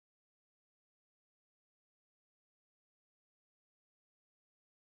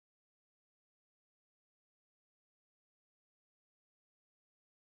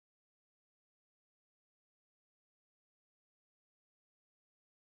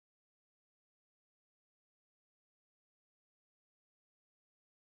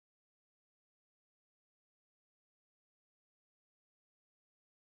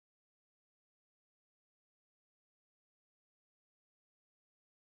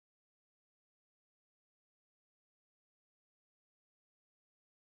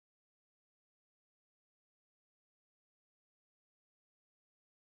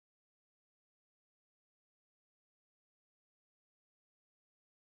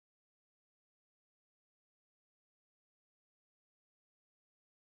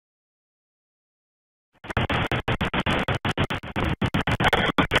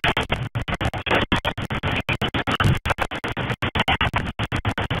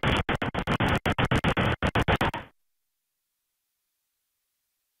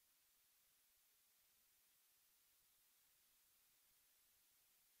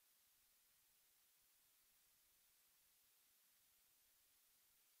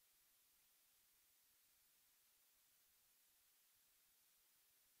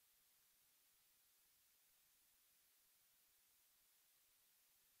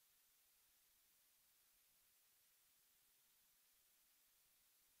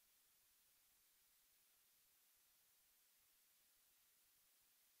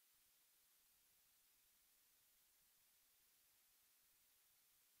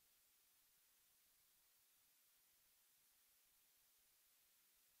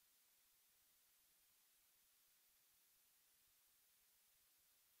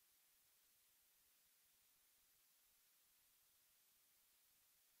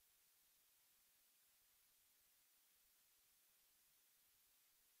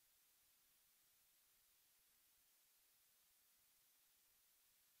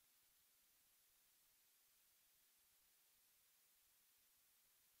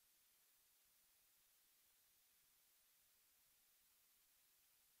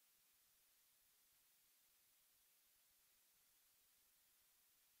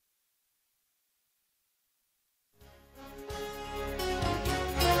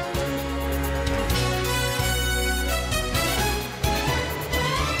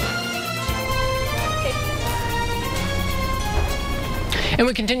 And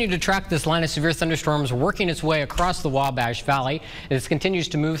we continue to track this line of severe thunderstorms working its way across the Wabash Valley. It continues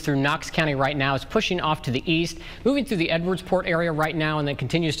to move through Knox County right now. It's pushing off to the east, moving through the Edwardsport area right now, and then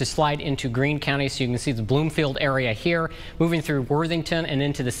continues to slide into Greene County. So you can see the Bloomfield area here, moving through Worthington and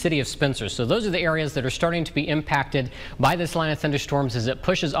into the city of Spencer. So those are the areas that are starting to be impacted by this line of thunderstorms as it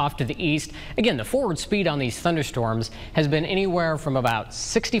pushes off to the east. Again, the forward speed on these thunderstorms has been anywhere from about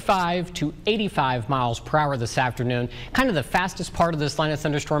 65 to 85 miles per hour this afternoon. Kind of the fastest part of this line of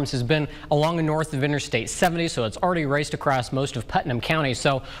thunderstorms has been along the north of Interstate 70, so it's already raced across most of Putnam County.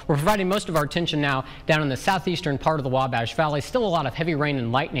 So we're providing most of our attention now down in the southeastern part of the Wabash Valley. Still a lot of heavy rain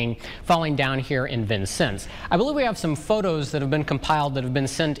and lightning falling down here in Vincennes. I believe we have some photos that have been compiled that have been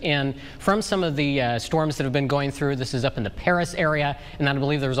sent in from some of the storms that have been going through. This is up in the Paris area, and I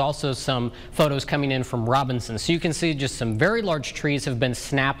believe there's also some photos coming in from Robinson. So you can see just some very large trees have been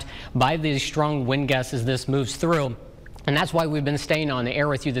snapped by these strong wind gusts as this moves through. And that's why we've been staying on the air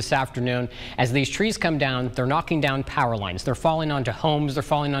with you this afternoon. As these trees come down, they're knocking down power lines. They're falling onto homes, they're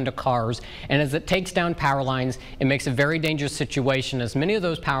falling onto cars. And as it takes down power lines, it makes a very dangerous situation as many of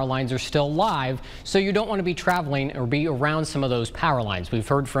those power lines are still live. So you don't want to be traveling or be around some of those power lines. We've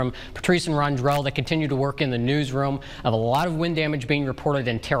heard from Patrice and Rondrell that continue to work in the newsroom of a lot of wind damage being reported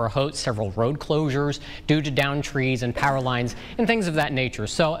in Terre Haute, several road closures due to downed trees and power lines and things of that nature.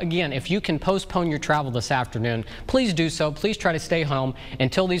 So again, if you can postpone your travel this afternoon, please do so, please try to stay home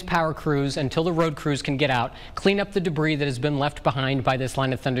until these power crews, until the road crews can get out, clean up the debris that has been left behind by this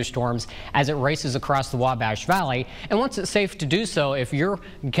line of thunderstorms as it races across the Wabash Valley. And once it's safe to do so, if you're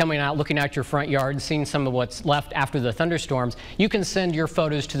coming out, looking out your front yard and seeing some of what's left after the thunderstorms, you can send your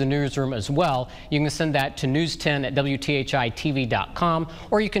photos to the newsroom as well. You can send that to news10@WTHITV.com,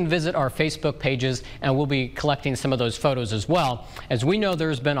 or you can visit our Facebook pages, and we'll be collecting some of those photos as well. As we know,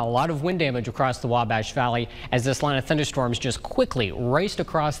 there's been a lot of wind damage across the Wabash Valley as this line of thunderstorms just quickly raced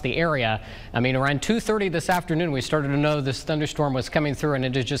across the area. I mean, around 2:30 this afternoon, we started to know this thunderstorm was coming through, and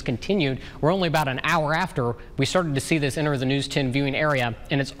it has just continued. We're only about an hour after we started to see this enter the News 10 viewing area,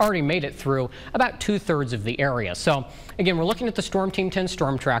 and it's already made it through about 2/3 of the area. So again, we're looking at the Storm Team 10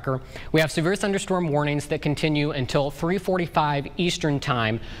 storm tracker. We have severe thunderstorm warnings that continue until 3:45 Eastern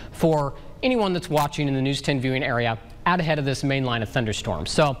time for anyone that's watching in the News 10 viewing area out ahead of this main line of thunderstorms.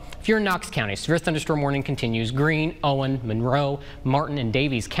 So if you're in Knox County, severe thunderstorm warning continues. Greene, Owen, Monroe, Martin, and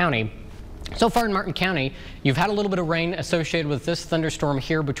Davies County. So far in Martin County, you've had a little bit of rain associated with this thunderstorm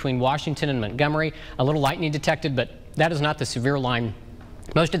here between Washington and Montgomery. A little lightning detected, but that is not the severe line.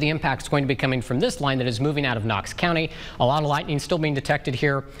 Most of the impact is going to be coming from this line that is moving out of Knox County. A lot of lightning still being detected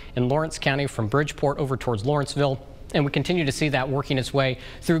here in Lawrence County from Bridgeport over towards Lawrenceville. And we continue to see that working its way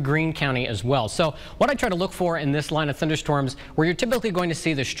through Greene County as well. So what I try to look for in this line of thunderstorms, where you're typically going to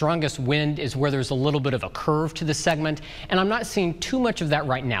see the strongest wind, is where there's a little bit of a curve to the segment. And I'm not seeing too much of that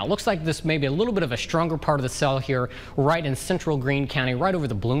right now. Looks like this may be a little bit of a stronger part of the cell here, right in central Greene County, right over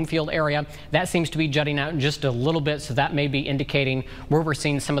the Bloomfield area. That seems to be jutting out just a little bit, so that may be indicating where we're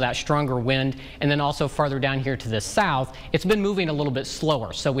seeing some of that stronger wind. And then also farther down here to the south, it's been moving a little bit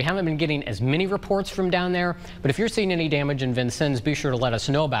slower. So we haven't been getting as many reports from down there. But if you're seeing any damage in Vincennes, be sure to let us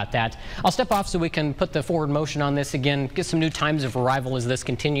know about that. I'll step off so we can put the forward motion on this again, get some new times of arrival as this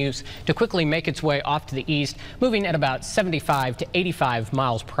continues to quickly make its way off to the east, moving at about 75 to 85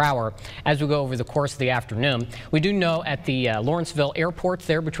 miles per hour as we go over the course of the afternoon. We do know at the Lawrenceville Airport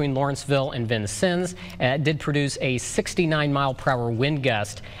there between Lawrenceville and Vincennes, it did produce a 69 mile per hour wind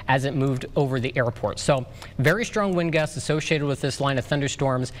gust as it moved over the airport. So very strong wind gusts associated with this line of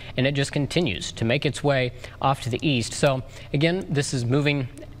thunderstorms, and it just continues to make its way off to the east. So again, this is moving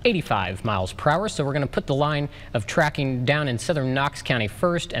 85 miles per hour. So we're going to put the line of tracking down in southern Knox County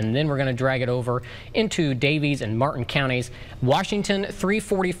first, and then we're going to drag it over into Davies and Martin counties. Washington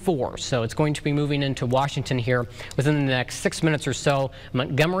 344. So it's going to be moving into Washington here within the next 6 minutes or so.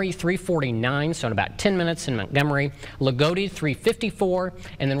 Montgomery 349. So in about 10 minutes in Montgomery. Lagodi 354.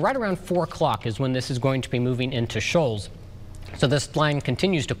 And then right around 4 o'clock is when this is going to be moving into Shoals. So this line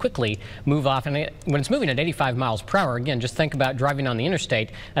continues to quickly move off, and when it's moving at 85 miles per hour, again, just think about driving on the interstate.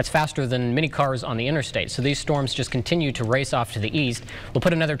 That's faster than many cars on the interstate. So these storms just continue to race off to the east. We'll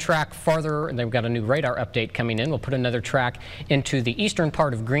put another track farther, and they've got a new radar update coming in. We'll put another track into the eastern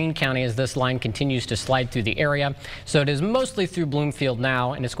part of Greene County as this line continues to slide through the area. So it is mostly through Bloomfield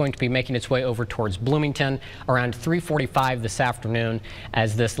now, and it's going to be making its way over towards Bloomington around 3:45 this afternoon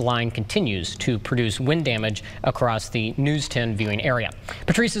as this line continues to produce wind damage across the News 10 viewing area.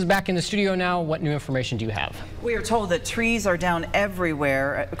 Patrice is back in the studio now. What new information do you have? We are told that trees are down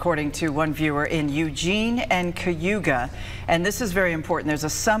everywhere, according to one viewer, in Eugene and Cayuga. And this is very important. There's a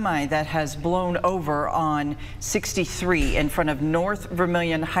semi that has blown over on 63 in front of North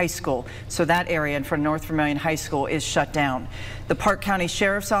Vermilion High School. So that area in front of North Vermilion High School is shut down. The Park County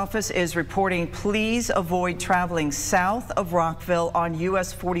Sheriff's Office is reporting, please avoid traveling south of Rockville on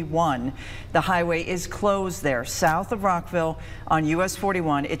US 41. The highway is closed there, south of Rockville on US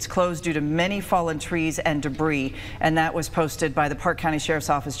 41. It's closed due to many fallen trees and debris, and that was posted by the Park County Sheriff's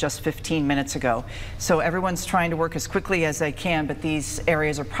Office just 15 minutes ago. So everyone's trying to work as quickly as they can, but these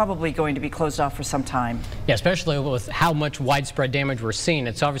areas are probably going to be closed off for some time. Yeah, especially with how much widespread damage we're seeing.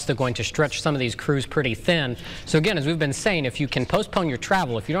 It's obviously going to stretch some of these crews pretty thin. So again, as we've been saying, if you can postpone your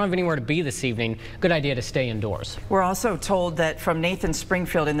travel, if you don't have anywhere to be this evening, good idea to stay indoors. We're also told that from Nathan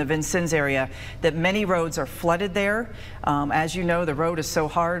Springfield in the Vincennes area that many roads are flooded there. As you know, the road is so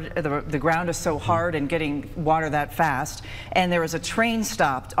hard, the ground is so hard and getting water that fast. And there is a train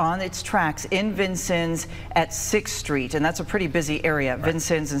stopped on its tracks in Vincennes at 6th Street, and that's a pretty busy area. Right.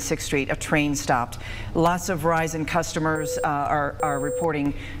 Vincennes and 6th Street, a train stopped. Lots of Verizon customers are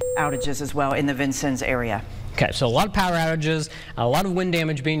reporting outages as well in the Vincennes area. Okay, so a lot of power outages, a lot of wind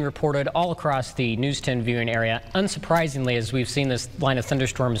damage being reported all across the News 10 viewing area. Unsurprisingly, as we've seen this line of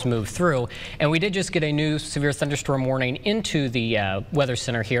thunderstorms move through, and we did just get a new severe thunderstorm warning into the weather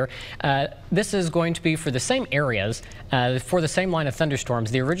center here. This is going to be for the same areas, for the same line of thunderstorms.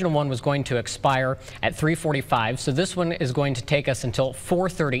 The original one was going to expire at 3:45, so this one is going to take us until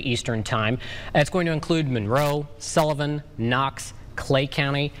 4:30 Eastern Time. It's going to include Monroe, Sullivan, Knox, Clay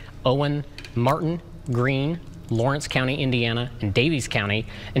County, Owen, Martin, Greene, Lawrence County, Indiana, and Davies County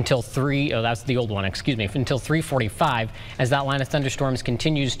until that's the old one, excuse me, until 3:45 as that line of thunderstorms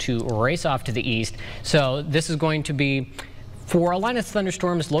continues to race off to the east. So this is going to be for a line of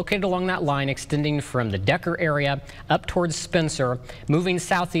thunderstorms located along that line extending from the Decker area up towards Spencer, moving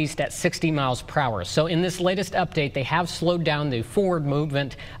southeast at 60 miles per hour. So in this latest update, they have slowed down the forward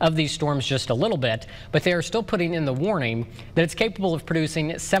movement of these storms just a little bit, but they are still putting in the warning that it's capable of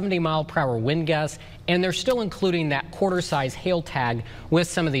producing 70 mile per hour wind gusts, and they're still including that quarter-size hail tag with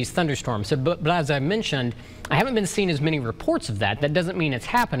some of these thunderstorms. So, but as I mentioned, I haven't been seeing as many reports of that. That doesn't mean it's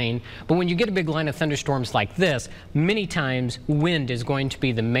happening, but when you get a big line of thunderstorms like this, many times wind is going to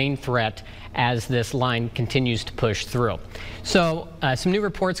be the main threat as this line continues to push through. So some new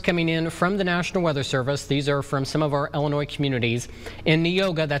reports coming in from the National Weather Service. These are from some of our Illinois communities. In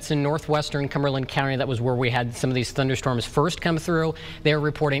Neoga, that's in northwestern Cumberland County, that was where we had some of these thunderstorms first come through. They are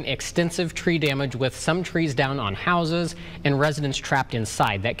reporting extensive tree damage with some trees down on houses and residents trapped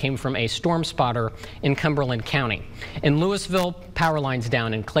inside. That came from a storm spotter in Cumberland County. In Louisville, power lines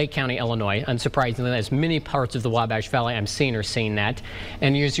down in Clay County, Illinois. Unsurprisingly, as many parts of the Wabash Valley I'm seeing are seeing that.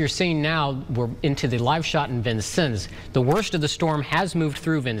 And as you're seeing now, we're into the live shot in Vincennes. The worst of the storm has moved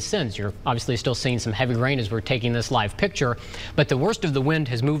through Vincennes. You're obviously still seeing some heavy rain as we're taking this live picture, but the worst of the wind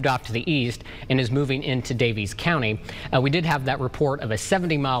has moved off to the east and is moving into Davies County. We did have that report of a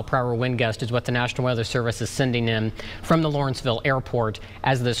 70 mile per hour wind gust is what the National Weather Service is sending in from the Lawrenceville airport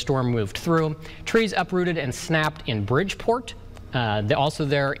as the storm moved through. Trees uprooted and snapped in Bridgeport. Also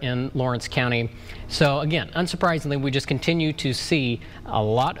there in Lawrence County. So again, unsurprisingly, we just continue to see a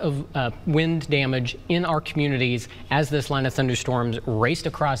lot of wind damage in our communities as this line of thunderstorms raced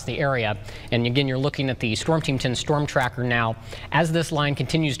across the area. And again, you're looking at the Storm Team 10 storm tracker now as this line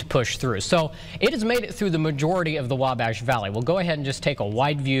continues to push through. So it has made it through the majority of the Wabash Valley. We'll go ahead and just take a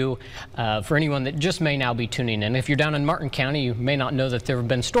wide view for anyone that just may now be tuning in. If you're down in Martin County, you may not know that there have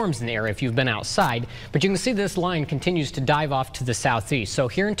been storms in the area if you've been outside, but you can see this line continues to dive off to the southeast. So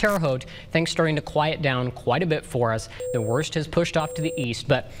here in Terre Haute, things starting to quiet down quite a bit for us. The worst has pushed off to the east,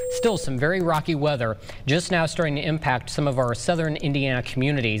 but still some very rocky weather just now starting to impact some of our southern Indiana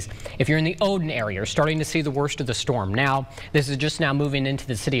communities. If you're in the Odin area, you're starting to see the worst of the storm. Now, this is just now moving into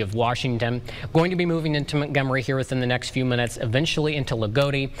the city of Washington, going to be moving into Montgomery here within the next few minutes, eventually into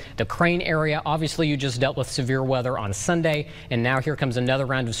Lagodi. The Crane area, obviously you just dealt with severe weather on Sunday, and now here comes another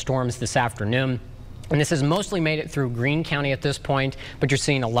round of storms this afternoon. And this has mostly made it through Greene County at this point, but you're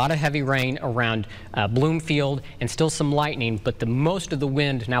seeing a lot of heavy rain around Bloomfield and still some lightning, but the most of the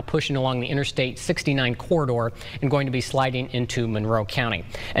wind now pushing along the Interstate 69 corridor and going to be sliding into Monroe County.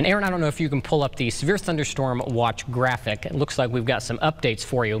 And Aaron, I don't know if you can pull up the severe thunderstorm watch graphic. It looks like we've got some updates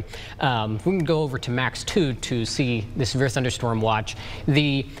for you. We can go over to Max 2 to see the severe thunderstorm watch.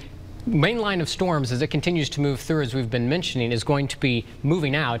 The main line of storms, as it continues to move through, as we've been mentioning, is going to be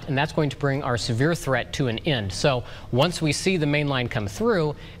moving out, and that's going to bring our severe threat to an end. So once we see the main line come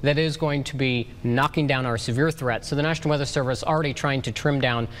through, that is going to be knocking down our severe threat. So the National Weather Service already trying to trim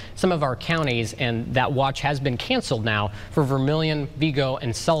down some of our counties, and that watch has been canceled now for Vermilion, Vigo,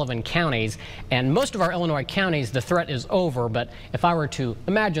 and Sullivan counties. And most of our Illinois counties, the threat is over, but if I were to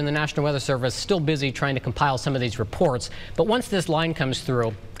imagine the National Weather Service still busy trying to compile some of these reports, but once this line comes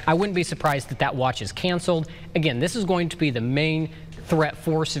through, I wouldn't be surprised that that watch is canceled. Again, this is going to be the main threat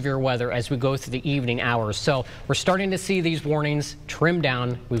for severe weather as we go through the evening hours. So we're starting to see these warnings trim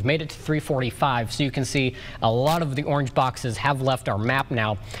down. We've made it to 3:45, so you can see a lot of the orange boxes have left our map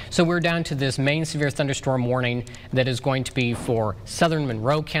now. So we're down to this main severe thunderstorm warning that is going to be for southern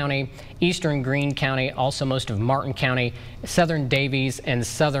Monroe County, eastern Greene County, also most of Martin County, southern Davies, and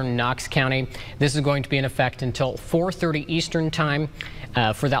southern Knox County. This is going to be in effect until 4:30 Eastern Time.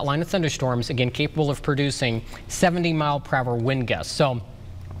 For that line of thunderstorms, again, capable of producing 70 mile per hour wind gusts. So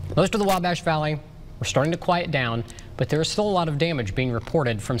most of the Wabash Valley, we're starting to quiet down, but there is still a lot of damage being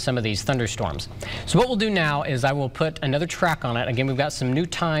reported from some of these thunderstorms. So what we'll do now is I will put another track on it. Again, we've got some new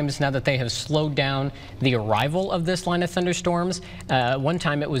times now that they have slowed down the arrival of this line of thunderstorms. One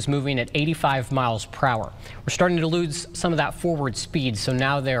time it was moving at 85 miles per hour. We're starting to lose some of that forward speed, so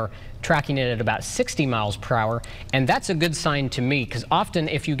now they're tracking it at about 60 miles per hour. And that's a good sign to me, because often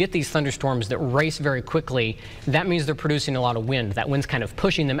if you get these thunderstorms that race very quickly, that means they're producing a lot of wind. That wind's kind of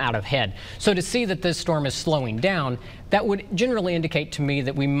pushing them out ahead. So to see that this storm is slowing down, that would generally indicate to me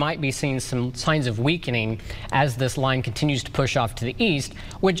that we might be seeing some signs of weakening as this line continues to push off to the east,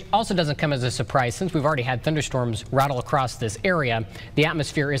 which also doesn't come as a surprise since we've already had thunderstorms rattle across this area. The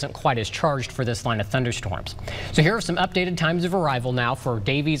atmosphere isn't quite as charged for this line of thunderstorms. So here are some updated times of arrival now for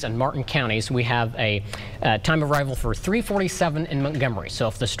Davies and Martin counties. We have a time of arrival for 3:47 in Montgomery. So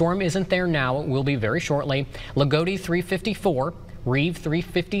if the storm isn't there now, it will be very shortly. Lagodi 3:54. Reeve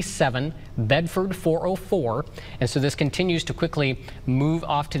 3:57, Bedford 4:04, and so this continues to quickly move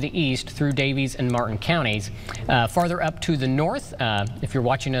off to the east through Davies and Martin counties. Farther up to the north, if you're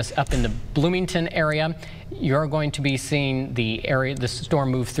watching us up in the Bloomington area, you're going to be seeing the storm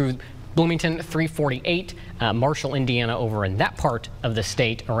move through Bloomington 3:48, Marshall, Indiana over in that part of the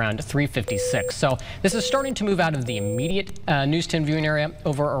state around 3:56. So this is starting to move out of the immediate News 10 viewing area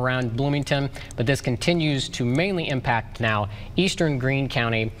over around Bloomington, but this continues to mainly impact now eastern Greene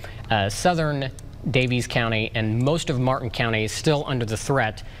County, southern Davies County, and most of Martin County is still under the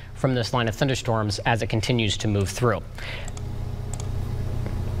threat from this line of thunderstorms as it continues to move through.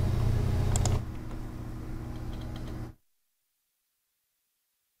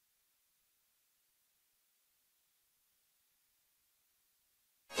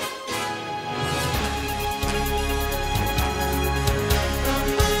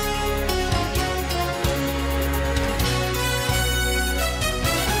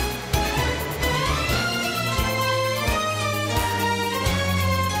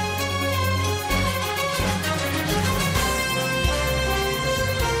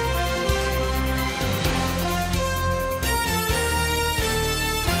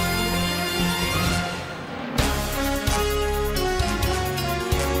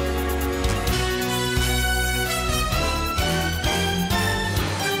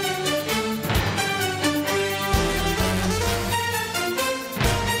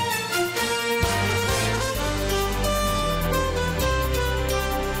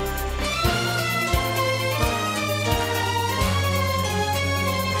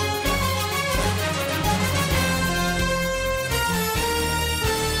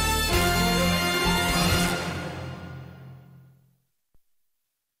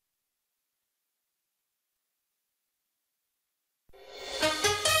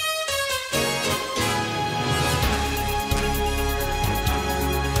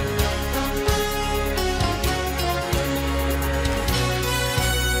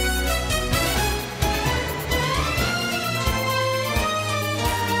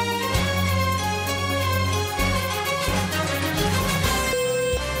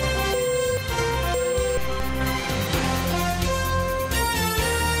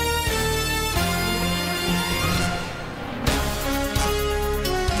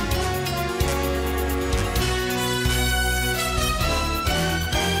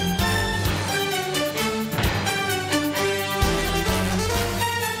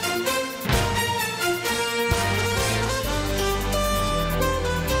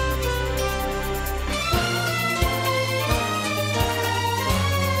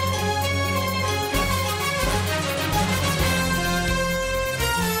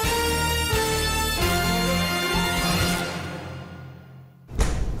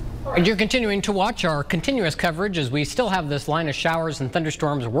 And you're continuing to watch our continuous coverage as we still have this line of showers and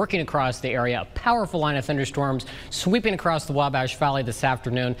thunderstorms working across the area. A powerful line of thunderstorms sweeping across the Wabash Valley this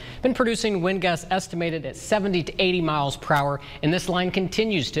afternoon. Been producing wind gusts estimated at 70 to 80 miles per hour. And this line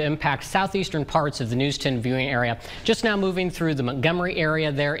continues to impact southeastern parts of the News 10 viewing area. Just now moving through the Montgomery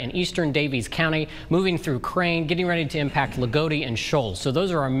area there in eastern Davies County, moving through Crane, getting ready to impact Lagodi and Shoals. So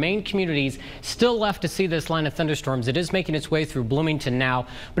those are our main communities still left to see this line of thunderstorms. It is making its way through Bloomington now,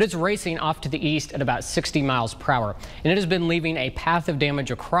 but it's racing off to the east at about 60 miles per hour. And it has been leaving a path of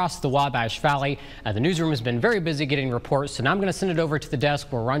damage across the Wabash Valley. The newsroom has been very busy getting reports, so now I'm going to send it over to the desk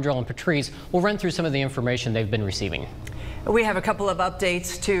where Rondrell and Patrice will run through some of the information they've been receiving. We have a couple of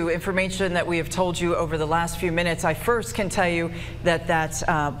updates to information that we have told you over the last few minutes. I first can tell you that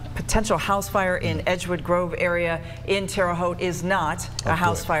potential house fire in Edgewood Grove area in Terre Haute is not a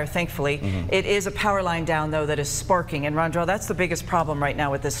house fire, thankfully. It is a power line down, though, that is sparking. And Rondrell, that's the biggest problem right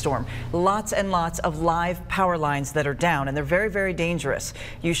now with this storm. Lots and lots of live power lines that are down, and they're very, very dangerous.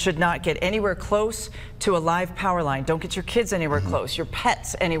 You should not get anywhere close to a live power line. Don't get your kids anywhere close, your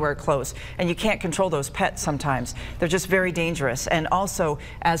pets anywhere close. And you can't control those pets sometimes. They're just very very dangerous. And also,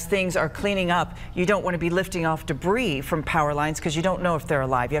 as things are cleaning up, you don't want to be lifting off debris from power lines because you don't know if they're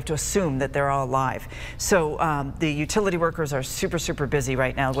alive. You have to assume that they're all alive. So the utility workers are super busy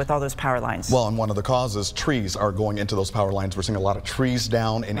right now with all those power lines. Well, and one of the causes, trees are going into those power lines. We're seeing a lot of trees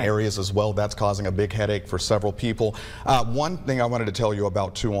down in areas as well. That's causing a big headache for several people. One thing I wanted to tell you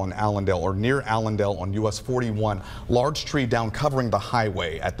about too on Allendale, or near Allendale on US 41, large tree down covering the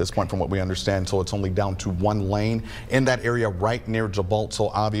highway at this point from what we understand, so it's only down to one lane in that area right near Jabalt. So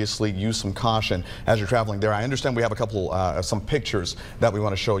obviously use some caution as you're traveling there. I understand we have a couple some pictures that we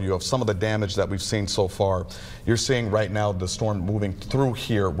want to show you of some of the damage that we've seen so far. You're seeing right now the storm moving through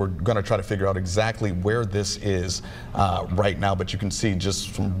here. We're going to try to figure out exactly where this is right now, but you can see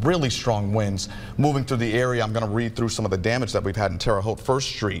just some really strong winds moving through the area. I'm going to read through some of the damage that we've had in Terre Haute. First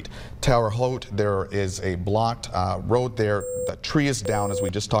Street, Terre Haute, there is a blocked road there. The tree is down, as we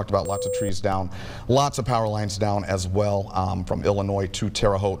just talked about, lots of trees down, lots of power lines down as well from Illinois to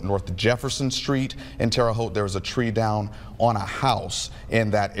Terre Haute. North to Jefferson Street in Terre Haute, there's a tree down on a house in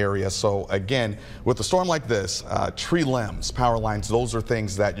that area. So again, with a storm like this, tree limbs, power lines, those are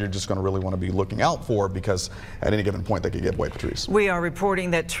things that you're just going to really want to be looking out for, because at any given point they could give way for trees. We are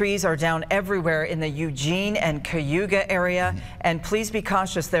reporting that trees are down everywhere in the Eugene and Cayuga area, and please be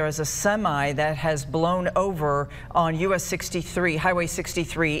cautious. There is a semi that has blown over on US 63, Highway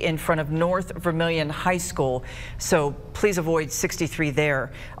 63, in front of North Vermilion High School, so please avoid 63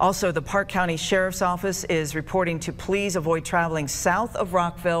 there. Also, the Park County Sheriff's Office is reporting to please avoid traveling south of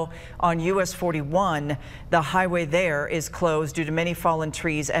Rockville on US 41. The highway there is closed due to many fallen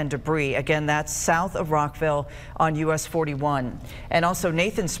trees and debris. Again, that's south of Rockville on US 41. And also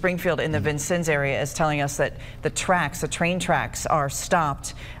Nathan Springfield in the Vincennes area is telling us that the train tracks are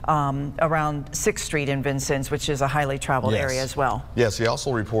stopped around 6th Street in Vincennes, which is a highly traveled area as well. Yes, he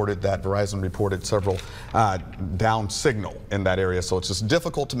also reported that Verizon reported several down signal in that area, so it's just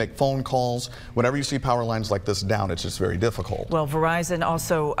difficult to make phone calls. Whenever you see power lines like this down, it's just very difficult. Well, Verizon,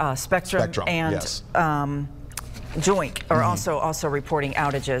 also Spectrum and yes. Joint are also reporting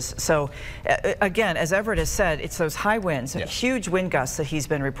outages. So again, as Everett has said, it's those high winds, huge wind gusts that he's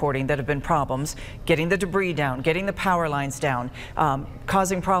been reporting that have been problems getting the debris down, getting the power lines down,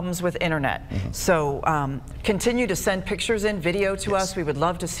 causing problems with internet. So continue to send pictures in, video to us. We would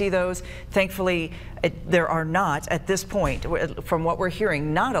love to see those. Thankfully, there are not, at this point, from what we're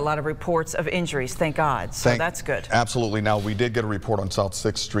hearing, not a lot of reports of injuries, thank God. So that's good. Absolutely. Now, we did get a report on South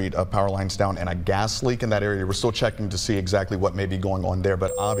 6th Street of power lines down and a gas leak in that area. We're still checking to see exactly what may be going on there,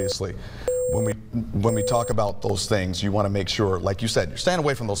 but obviously, when we talk about those things, you want to make sure, like you said, you're staying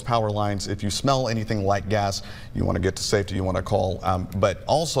away from those power lines. If you smell anything like gas, you want to get to safety, you want to call. But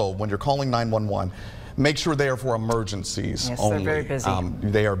also, when you're calling 911, make sure they are for emergencies only. They're very busy.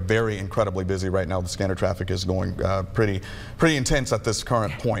 They are very incredibly busy right now. The scanner traffic is going pretty intense at this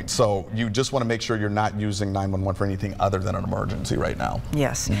current point. So you just want to make sure you're not using 911 for anything other than an emergency right now.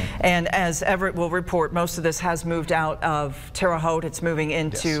 Yes. And as Everett will report, most of this has moved out of Terre Haute. It's moving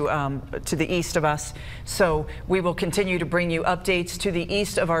into to the east of us. So we will continue to bring you updates to the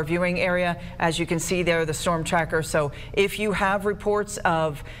east of our viewing area. As you can see there, the storm tracker. So if you have reports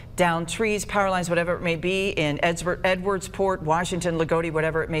of down trees, power lines, whatever it may be in Edwardsport, Washington, Lagodi,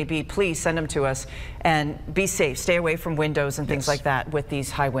 whatever it may be, please send them to us and be safe. Stay away from windows and things like that with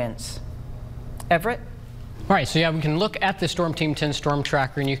these high winds. Everett? All right, so yeah, we can look at the Storm Team 10 storm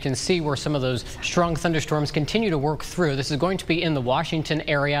tracker, and you can see where some of those strong thunderstorms continue to work through. This is going to be in the Washington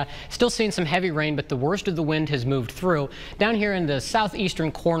area. Still seeing some heavy rain, but the worst of the wind has moved through. Down here in the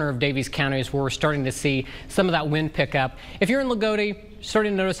southeastern corner of Daviess County is where we're starting to see some of that wind pick up. If you're in Lagodi,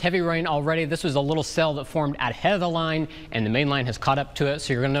 starting to notice heavy rain already. This was a little cell that formed ahead of the line, and the main line has caught up to it,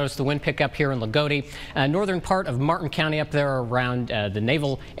 so you're going to notice the wind pick up here in Lagodi. Northern part of Martin County up there around the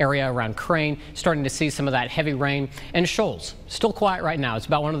naval area around Crane, starting to see some of that heavy rain. And Shoals, still quiet right now. It's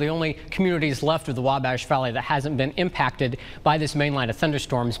about one of the only communities left of the Wabash Valley that hasn't been impacted by this main line of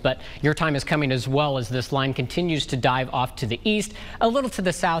thunderstorms, but your time is coming as well as this line continues to dive off to the east, a little to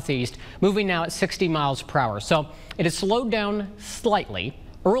the southeast, moving now at 60 miles per hour. So it has slowed down slightly.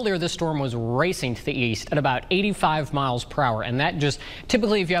 Earlier, this storm was racing to the east at about 85 miles per hour, and that just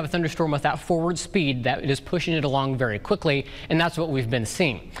typically, if you have a thunderstorm with that forward speed, that is pushing it along very quickly, and that's what we've been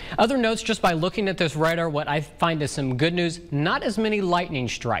seeing. Other notes, just by looking at this radar, what I find is some good news: not as many lightning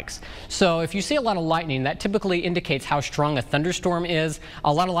strikes. So if you see a lot of lightning, that typically indicates how strong a thunderstorm is.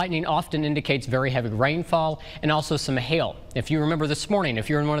 A lot of lightning often indicates very heavy rainfall and also some hail. If you remember this morning, if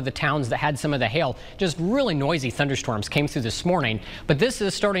you're in one of the towns that had some of the hail, just really noisy thunderstorms came through this morning, but this is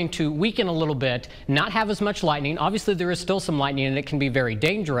this starting to weaken a little bit, not have as much lightning. Obviously, there is still some lightning and it can be very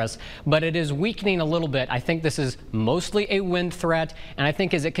dangerous, but it is weakening a little bit. I think this is mostly a wind threat, and I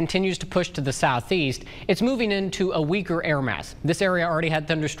think as it continues to push to the southeast, it's moving into a weaker air mass. This area already had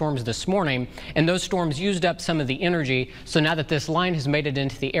thunderstorms this morning, and those storms used up some of the energy. So now that this line has made it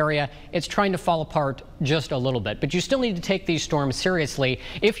into the area, it's trying to fall apart just a little bit. But you still need to take these storms seriously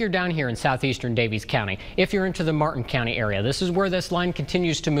if you're down here in southeastern Daviess County, if you're into the Martin County area. This is where this line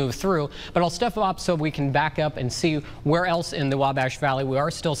continues to move through, but I'll step up so we can back up and see where else in the Wabash Valley we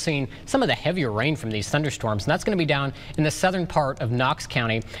are still seeing some of the heavier rain from these thunderstorms, and that's going to be down in the southern part of Knox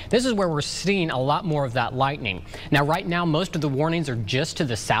County. This is where we're seeing a lot more of that lightning. Now, right now, most of the warnings are just to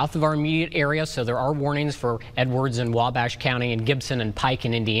the south of our immediate area, so there are warnings for Edwards and Wabash County and Gibson and Pike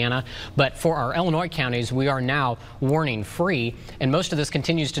in Indiana, but for our Illinois counties, we are now warning free, and most of this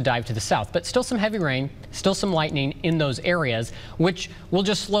continues to dive to the south, but still some heavy rain, still some lightning in those areas, which will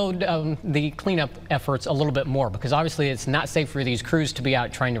just slow down the cleanup efforts a little bit more, because obviously it's not safe for these crews to be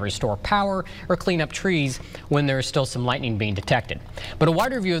out trying to restore power or clean up trees when there is still some lightning being detected. But a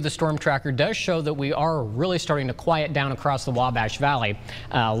wider view of the storm tracker does show that we are really starting to quiet down across the Wabash Valley.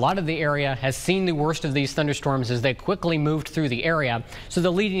 A lot of the area has seen the worst of these thunderstorms as they quickly moved through the area. So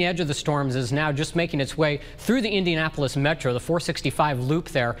the leading edge of the storms is now just making its way through the Indianapolis metro, the 465 loop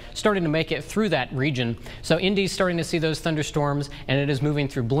there, starting to make it through that region. So Indy's starting to see those thunderstorms, and it is moving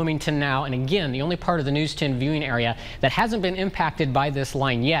through Bloomington now. And again, the only part of the News 10 viewing area that hasn't been impacted by this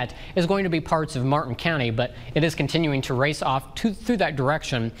line yet is going to be parts of Martin County, but it is continuing to race off through that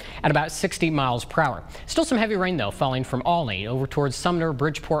direction at about 60 miles per hour. Still some heavy rain, though, falling from Olney over towards Sumner,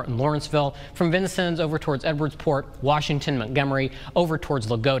 Bridgeport, and Lawrenceville, from Vincennes over towards Edwardsport, Washington, Montgomery, over towards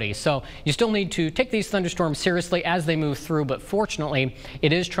Lagodi. So you still need to take these thunderstorms seriously as they move through, but fortunately,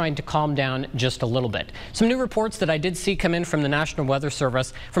 it is trying to calm down just a little bit. Some new reports that I did see come in from the National Weather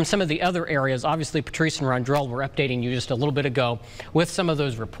Service from some of the other areas. Obviously, Patrice and Rondrell were updating you just a little bit ago with some of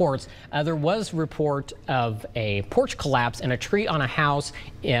those reports. There was a report of a porch collapse and a tree on a house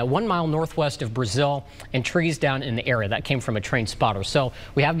 1 mile northwest of Brazil, and trees down in the area. That came from a train spotter. So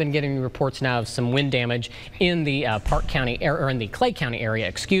we have been getting reports now of some wind damage in the Park County or in the Clay County area,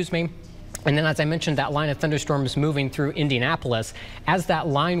 excuse me. And then, as I mentioned, that line of thunderstorms moving through Indianapolis. As that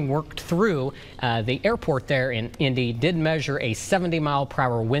line worked through, the airport there in Indy did measure a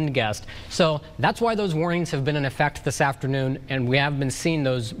 70-mile-per-hour wind gust. So that's why those warnings have been in effect this afternoon, and we have been seeing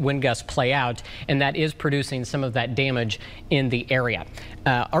those wind gusts play out, and that is producing some of that damage in the area.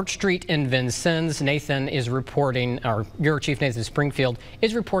 Arch Street in Vincennes, Nathan is reporting, or Bureau Chief Nathan Springfield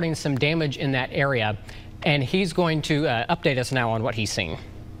is reporting some damage in that area, and he's going to update us now on what he's seeing.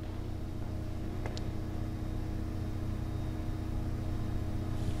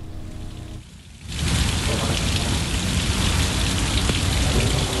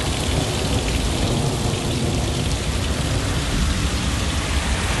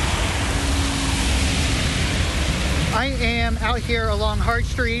 I am out here along Hart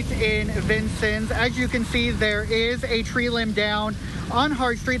Street in Vincennes. As you can see, there is a tree limb down on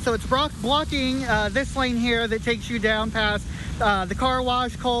Hart Street, so it's blocking this lane here that takes you down past the car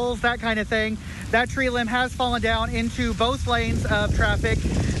wash, Kohl's, that kind of thing. That tree limb has fallen down into both lanes of traffic.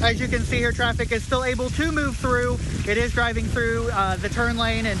 As you can see here, traffic is still able to move through. It is driving through the turn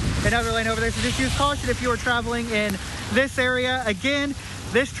lane and another lane over there, so just use caution if you are traveling in this area. Again,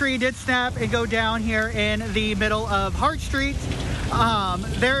 this tree did snap and go down here in the middle of Hart Street.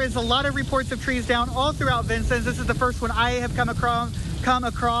 There is a lot of reports of trees down all throughout Vincennes. This is the first one I have come across.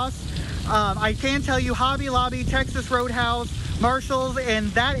 I can tell you Hobby Lobby, Texas Roadhouse, Marshall's, and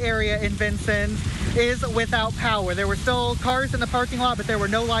that area in Vincennes is without power. There were still cars in the parking lot, but there were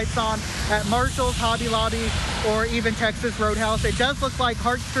no lights on at Marshall's, Hobby Lobby, or even Texas Roadhouse. It does look like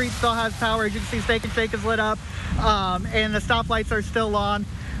Hart Street still has power. As you can see, Steak and Shake is lit up, and the stoplights are still on.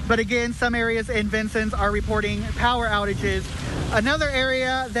 But again, some areas in Vincennes are reporting power outages. Another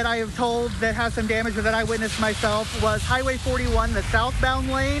area that I have told that has some damage that I witnessed myself was Highway 41, the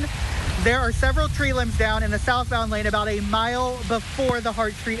southbound lane. There are several tree limbs down in the southbound lane about a mile before the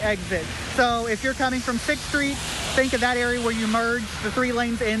Hart Street exit. So if you're coming from 6th Street, think of that area where you merge the 3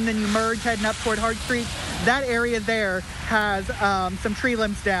 lanes in, then you merge heading up toward Hart Street. That area there has some tree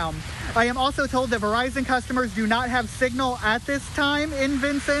limbs down. I am also told that Verizon customers do not have signal at this time in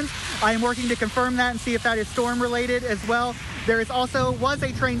Vincennes. I am working to confirm that and see if that is storm related as well. There was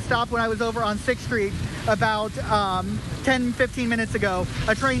a train stop when I was over on 6th Street about 10-15 minutes ago,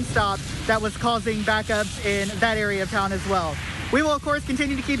 a train stop that was causing backups in that area of town as well. We will, of course,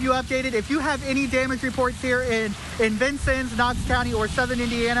 continue to keep you updated. If you have any damage reports here in Vincennes, Knox County, or Southern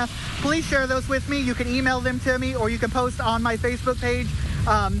Indiana, please share those with me. You can email them to me, or you can post on my Facebook page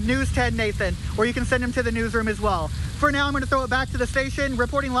News 10 Nathan, or you can send him to the newsroom as well. For now, I'm going to throw it back to the station.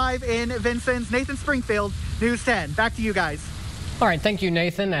 Reporting live in Vincennes, Nathan Springfield, News 10. Back to you guys. All right, thank you,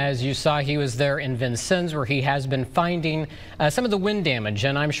 Nathan. As you saw, he was there in Vincennes, where he has been finding some of the wind damage,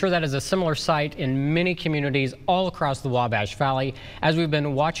 and I'm sure that is a similar sight in many communities all across the Wabash Valley as we've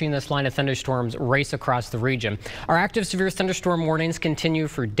been watching this line of thunderstorms race across the region. Our active severe thunderstorm warnings continue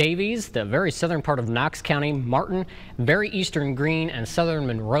for Davies, the very southern part of Knox County, Martin, very eastern Greene, and southern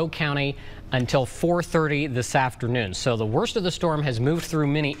Monroe County until 4:30 this afternoon. So the worst of the storm has moved through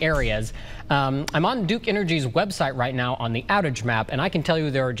many areas. I'm on Duke Energy's website right now on the outage map, and I can tell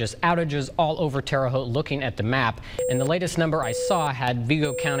you there are just outages all over Terre Haute looking at the map. And the latest number I saw had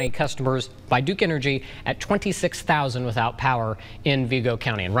Vigo County customers by Duke Energy at 26,000 without power in Vigo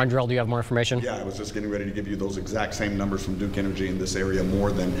County. And Rondrell, do you have more information? Yeah, I was just getting ready to give you those exact same numbers from Duke Energy in this area,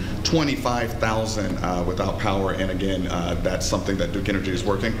 more than 25,000 without power. And again, that's something that Duke Energy is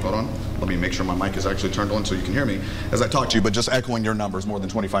working. Hold on, let me make sure my mic is actually turned on so you can hear me as I talk to you, but just echoing your numbers, more than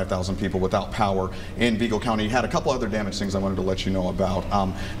 25,000 people without power in Vigo County. Had a couple other damage things I wanted to let you know about.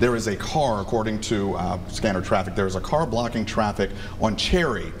 There is a car, according to scanner traffic, there is a car blocking traffic on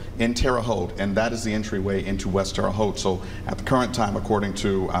Cherry in Terre Haute, and that is the entryway into West Terre Haute. So at the current time, according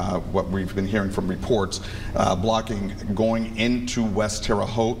to what we've been hearing from reports, blocking going into West Terre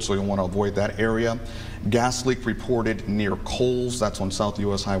Haute, so you'll want to avoid that area. Gas leak reported near Coles, that's on South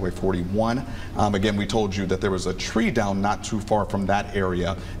US Highway 41. Again, we told you that there was a tree down not too far from that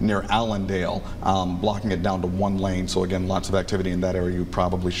area near Allendale, blocking it down to one lane. So again, lots of activity in that area you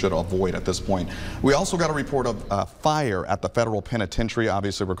probably should avoid at this point. We also got a report of fire at the federal penitentiary.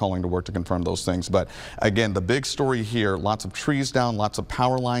 Obviously, we're calling to work to confirm those things. But again, the big story here, lots of trees down, lots of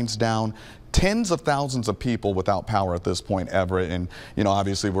power lines down. Tens of thousands of people without power at this point, Everett, and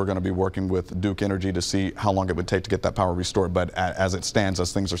obviously we're going to be working with Duke Energy to see how long it would take to get that power restored. But as it stands,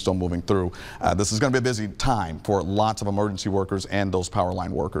 as things are still moving through, this is going to be a busy time for lots of emergency workers and those power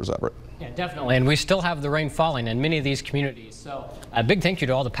line workers, Everett. Yeah, definitely, and we still have the rain falling in many of these communities. So a big thank you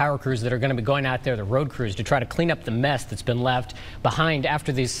to all the power crews that are going to be going out there, the road crews, to try to clean up the mess that's been left behind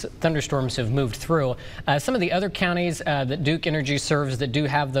after these thunderstorms have moved through. Some of the other counties that Duke Energy serves that do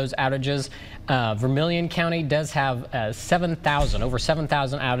have those outages, Vermilion County does have over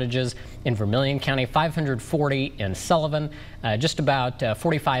 7,000 outages in Vermilion County, 540 in Sullivan, just about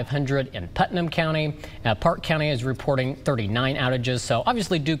 4,500 in Putnam County. Park County is reporting 39 outages. So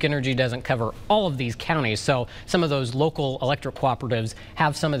obviously Duke Energy doesn't cover all of these counties. So some of those local electric cooperatives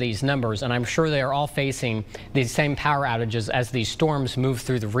have some of these numbers, and I'm sure they are all facing these same power outages as these storms move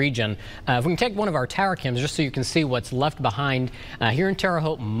through the region. If we can take one of our tower cams just so you can see what's left behind here in Terre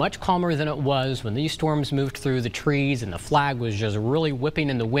Haute, much calmer than it was when these storms moved through the trees and the flag was just really whipping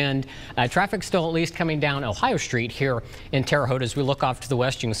in the wind. Traffic still at least coming down Ohio Street here in Terre Haute. As we look off to the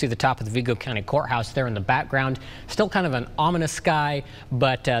west, you can see the top of the Vigo County Courthouse there in the background. Still kind of an ominous sky,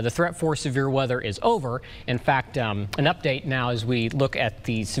 but the threat for severe weather is over. In fact, an update now as we look at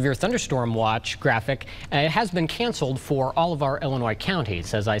the severe thunderstorm watch graphic. It has been canceled for all of our Illinois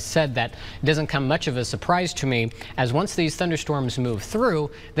counties. As I said, that doesn't come much of a surprise to me, as once these thunderstorms move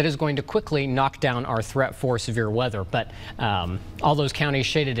through, that is going to quickly knock down our threat for severe weather. But all those counties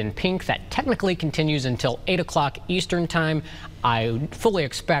shaded in pink, that technically continues until 8 o'clock Eastern time. I fully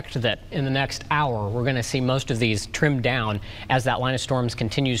expect that in the next hour we're going to see most of these trimmed down as that line of storms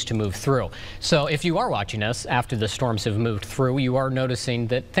continues to move through. So if you are watching us after the storms have moved through, you are noticing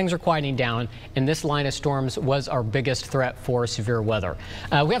that things are quieting down, and this line of storms was our biggest threat for severe weather.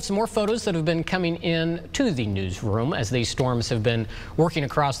 We have some more photos that have been coming in to the newsroom as these storms have been working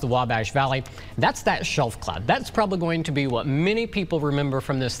across the Wabash Valley. That's that shelf cloud. That's probably going to be what many people remember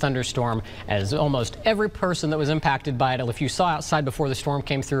from this thunderstorm, as almost every person that was impacted by it, if you saw outside before the storm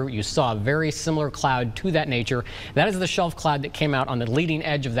came through, you saw a very similar cloud to that nature. That is the shelf cloud that came out on the leading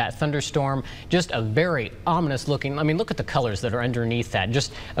edge of that thunderstorm. Just a very ominous looking, I mean, look at the colors that are underneath that.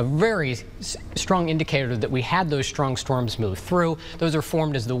 Just a very strong indicator that we had those strong storms move through. Those are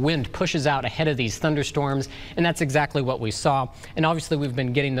formed as the wind pushes out ahead of these thunderstorms, and that's exactly what we saw. And obviously we've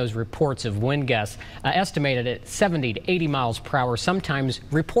been getting those reports of wind gusts estimated at 70 to 80 miles per hour, sometimes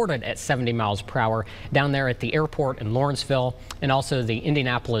reported at 70 miles per hour down there at the airport in Lawrenceville. And also the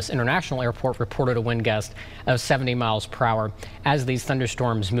Indianapolis International Airport reported a wind gust of 70 miles per hour as these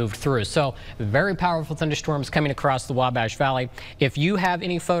thunderstorms moved through. So very powerful thunderstorms coming across the Wabash Valley. If you have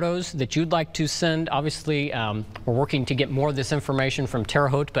any photos that you'd like to send, obviously we're working to get more of this information from Terre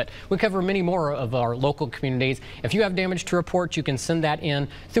Haute, but we cover many more of our local communities. If you have damage to report, you can send that in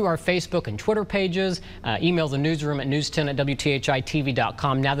through our Facebook and Twitter pages. Email the newsroom at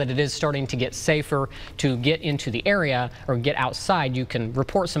news10@WTHITV.com. Now that it is starting to get safer to get into the area or get get outside, you can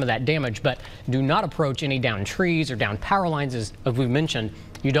report some of that damage, but do not approach any downed trees or downed power lines, as we've mentioned.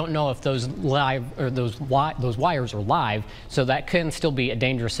 You don't know if those wires are live, so that can still be a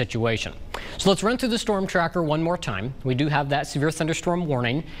dangerous situation. So let's run through the storm tracker one more time. We do have that severe thunderstorm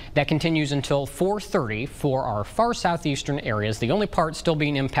warning that continues until 4:30 for our far southeastern areas, the only part still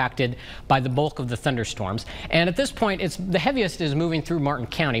being impacted by the bulk of the thunderstorms. And at this point, the heaviest is moving through Martin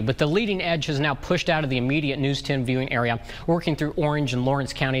County, but the leading edge has now pushed out of the immediate News 10 viewing area, working through Orange and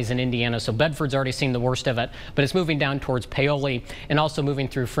Lawrence counties in Indiana. So Bedford's already seen the worst of it, but it's moving down towards Paoli and also moving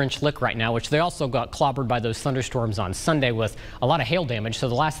through French Lick right now, which they also got clobbered by those thunderstorms on Sunday with a lot of hail damage. So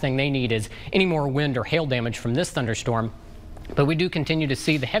the last thing they need is any more wind or hail damage from this thunderstorm. But we do continue to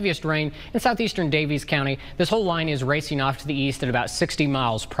see the heaviest rain in southeastern Davies County. This whole line is racing off to the east at about 60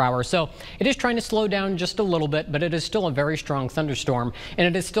 miles per hour. So it is trying to slow down just a little bit, but it is still a very strong thunderstorm, and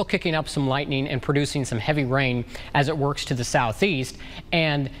it is still kicking up some lightning and producing some heavy rain as it works to the southeast.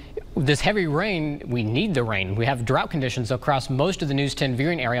 And this heavy rain, we need the rain. We have drought conditions across most of the News 10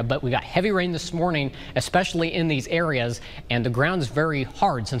 viewing area, but we got heavy rain this morning, especially in these areas, and the ground's very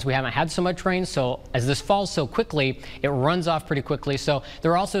hard since we haven't had so much rain. So as this falls so quickly, it runs off pretty quickly. So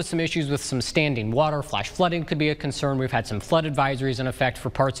there are also some issues with some standing water. Flash flooding could be a concern. We've had some flood advisories in effect for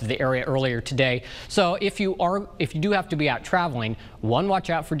parts of the area earlier today. So if you do have to be out traveling, one, watch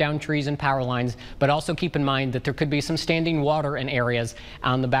out for downed trees and power lines, but also keep in mind that there could be some standing water in areas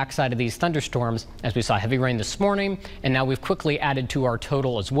on the backside of these thunderstorms, as we saw heavy rain this morning, and now we've quickly added to our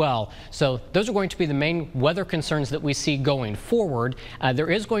total as well. So those are going to be the main weather concerns that we see going forward.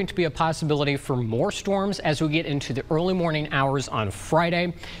 There is going to be a possibility for more storms as we get into the early morning hours on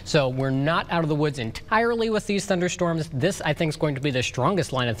Friday. So we're not out of the woods entirely with these thunderstorms. This, I think, is going to be the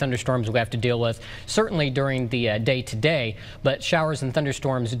strongest line of thunderstorms we have to deal with, certainly during the day today, but showers and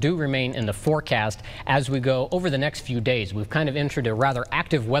thunderstorms do remain in the forecast as we go over the next few days. We've kind of entered a rather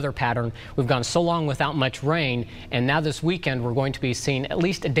active weather pattern. We've gone so long without much rain, and now this weekend we're going to be seeing at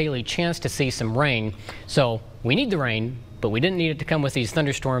least a daily chance to see some rain. So we need the rain, but we didn't need it to come with these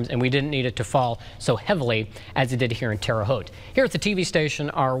thunderstorms, and we didn't need it to fall so heavily as it did here in Terre Haute. Here at the TV station,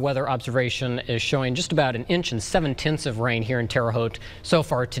 our weather observation is showing just about 1 inch and 7/10 of rain here in Terre Haute so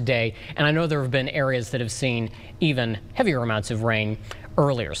far today, and I know there have been areas that have seen even heavier amounts of rain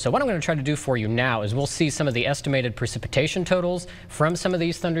earlier. So what I'm going to try to do for you now is we'll see some of the estimated precipitation totals from some of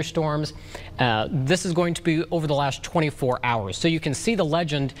these thunderstorms. This is going to be over the last 24 hours. So you can see the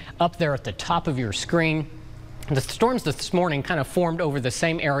legend up there at the top of your screen. The storms this morning kind of formed over the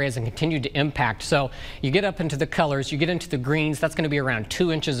same areas and continued to impact. So you get up into the colors, you get into the greens, that's going to be around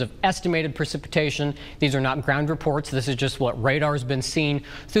 2 inches of estimated precipitation. These are not ground reports. This is just what radar's been seeing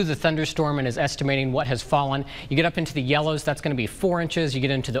through the thunderstorm and is estimating what has fallen. You get up into the yellows, that's going to be 4 inches. You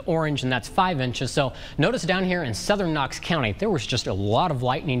get into the orange, and that's 5 inches. So notice down here in southern Knox County, there was just a lot of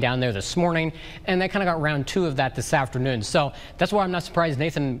lightning down there this morning, and they kind of got round 2 of that this afternoon. So that's why I'm not surprised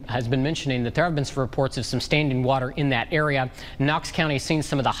Nathan has been mentioning that there have been some reports of some standing water in that area. Knox County has seen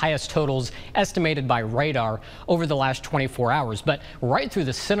some of the highest totals estimated by radar over the last 24 hours. But right through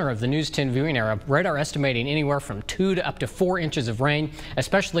the center of the News 10 viewing area, radar estimating anywhere from 2 to up to 4 inches of rain,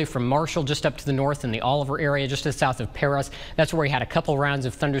 especially from Marshall just up to the north in the Oliver area, just to the south of Paris. That's where we had a couple rounds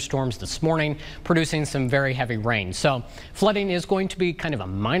of thunderstorms this morning, producing some very heavy rain. So flooding is going to be kind of a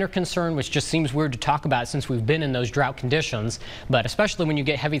minor concern, which just seems weird to talk about since we've been in those drought conditions. But especially when you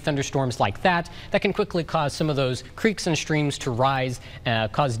get heavy thunderstorms like that, that can quickly cause some of those creeks and streams to rise,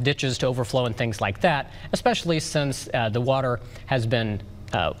 cause ditches to overflow and things like that, especially since the water has been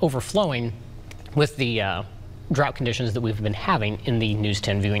overflowing with the drought conditions that we've been having in the News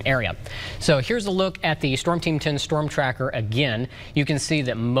 10 viewing area. So here's a look at the Storm Team 10 storm tracker again. You can see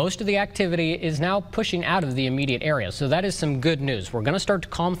that most of the activity is now pushing out of the immediate area. So that is some good news. We're going to start to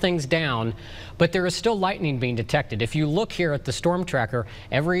calm things down, but there is still lightning being detected. If you look here at the storm tracker,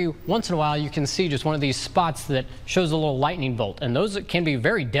 every once in a while you can see just one of these spots that shows a little lightning bolt, and those can be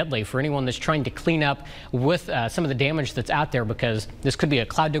very deadly for anyone that's trying to clean up with some of the damage that's out there, because this could be a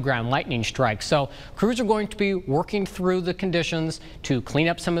cloud to ground lightning strike. So crews are going to be working through the conditions to clean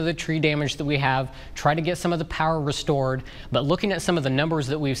up some of the tree damage that we have, try to get some of the power restored. But looking at some of the numbers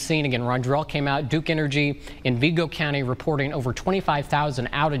that we've seen, again, Rondrell came out, Duke Energy in Vigo County reporting over 25,000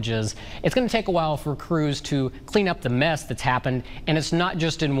 outages. It's going to take a while for crews to clean up the mess that's happened, and it's not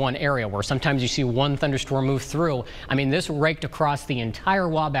just in one area where sometimes you see one thunderstorm move through. I mean, this raked across the entire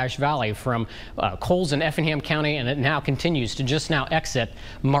Wabash Valley from Coles and Effingham County, and it now continues to just now exit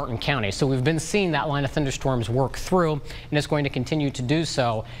Martin County. So we've been seeing that line of thunderstorms thunderstorms work through, and it's going to continue to do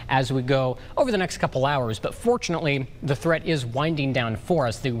so as we go over the next couple hours. But fortunately, the threat is winding down for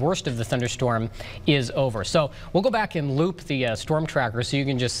us. The worst of the thunderstorm is over. So we'll go back and loop the storm tracker so you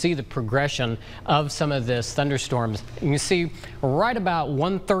can just see the progression of some of this thunderstorms. You can see right about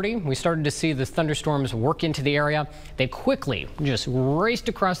 1:30, we started to see the thunderstorms work into the area. They quickly just raced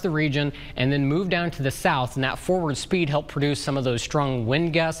across the region and then moved down to the south, and that forward speed helped produce some of those strong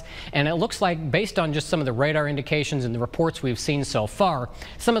wind gusts. And it looks like, based on just some of the radar indications and the reports we've seen so far,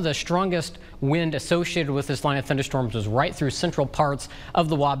 some of the strongest wind associated with this line of thunderstorms was right through central parts of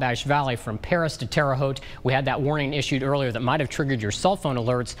the Wabash Valley from Paris to Terre Haute. We had that warning issued earlier that might have triggered your cell phone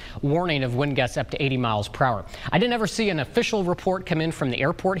alerts, warning of wind gusts up to 80 miles per hour. I didn't ever see an official report come in from the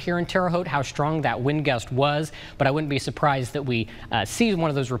airport here in Terre Haute how strong that wind gust was, but I wouldn't be surprised that we see one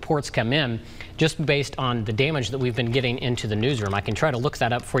of those reports come in just based on the damage that we've been getting into the newsroom. I can try to look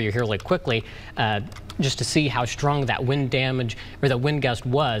that up for you here really quickly just to see how strong that wind damage or the wind gust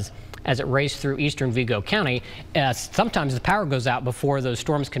was as it raced through eastern Vigo County. Sometimes the power goes out before those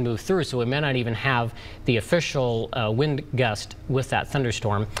storms can move through, so we may not even have the official wind gust with that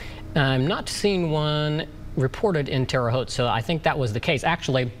thunderstorm. I'm not seeing one reported in Terre Haute, so I think that was the case.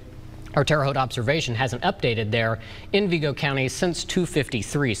 Actually, our Terre Haute observation hasn't updated there in Vigo County since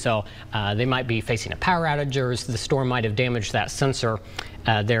 2:53, so they might be facing a power outage, or the storm might have damaged that sensor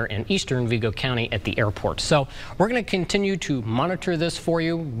there in eastern Vigo County at the airport. So we're going to continue to monitor this for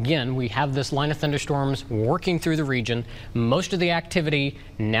you. Again, we have this line of thunderstorms working through the region. Most of the activity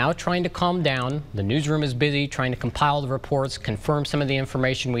now trying to calm down. The newsroom is busy trying to compile the reports, confirm some of the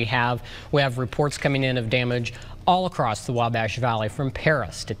information we have. We have reports coming in of damage all across the Wabash Valley, from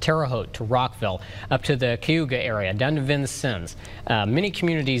Paris to Terre Haute to Rockville, up to the Cayuga area, down to Vincennes. Many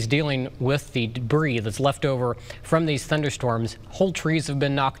communities dealing with the debris that's left over from these thunderstorms. Whole trees have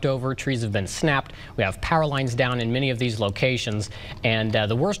been knocked over, trees have been snapped. We have power lines down in many of these locations, and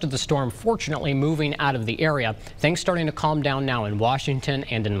the worst of the storm, fortunately, moving out of the area. Things starting to calm down now in Washington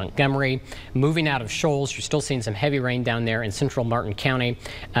and in Montgomery. Moving out of Shoals, you're still seeing some heavy rain down there in central Martin County,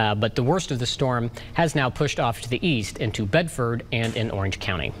 but the worst of the storm has now pushed off to the east into Bedford and in Orange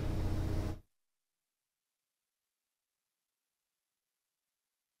County.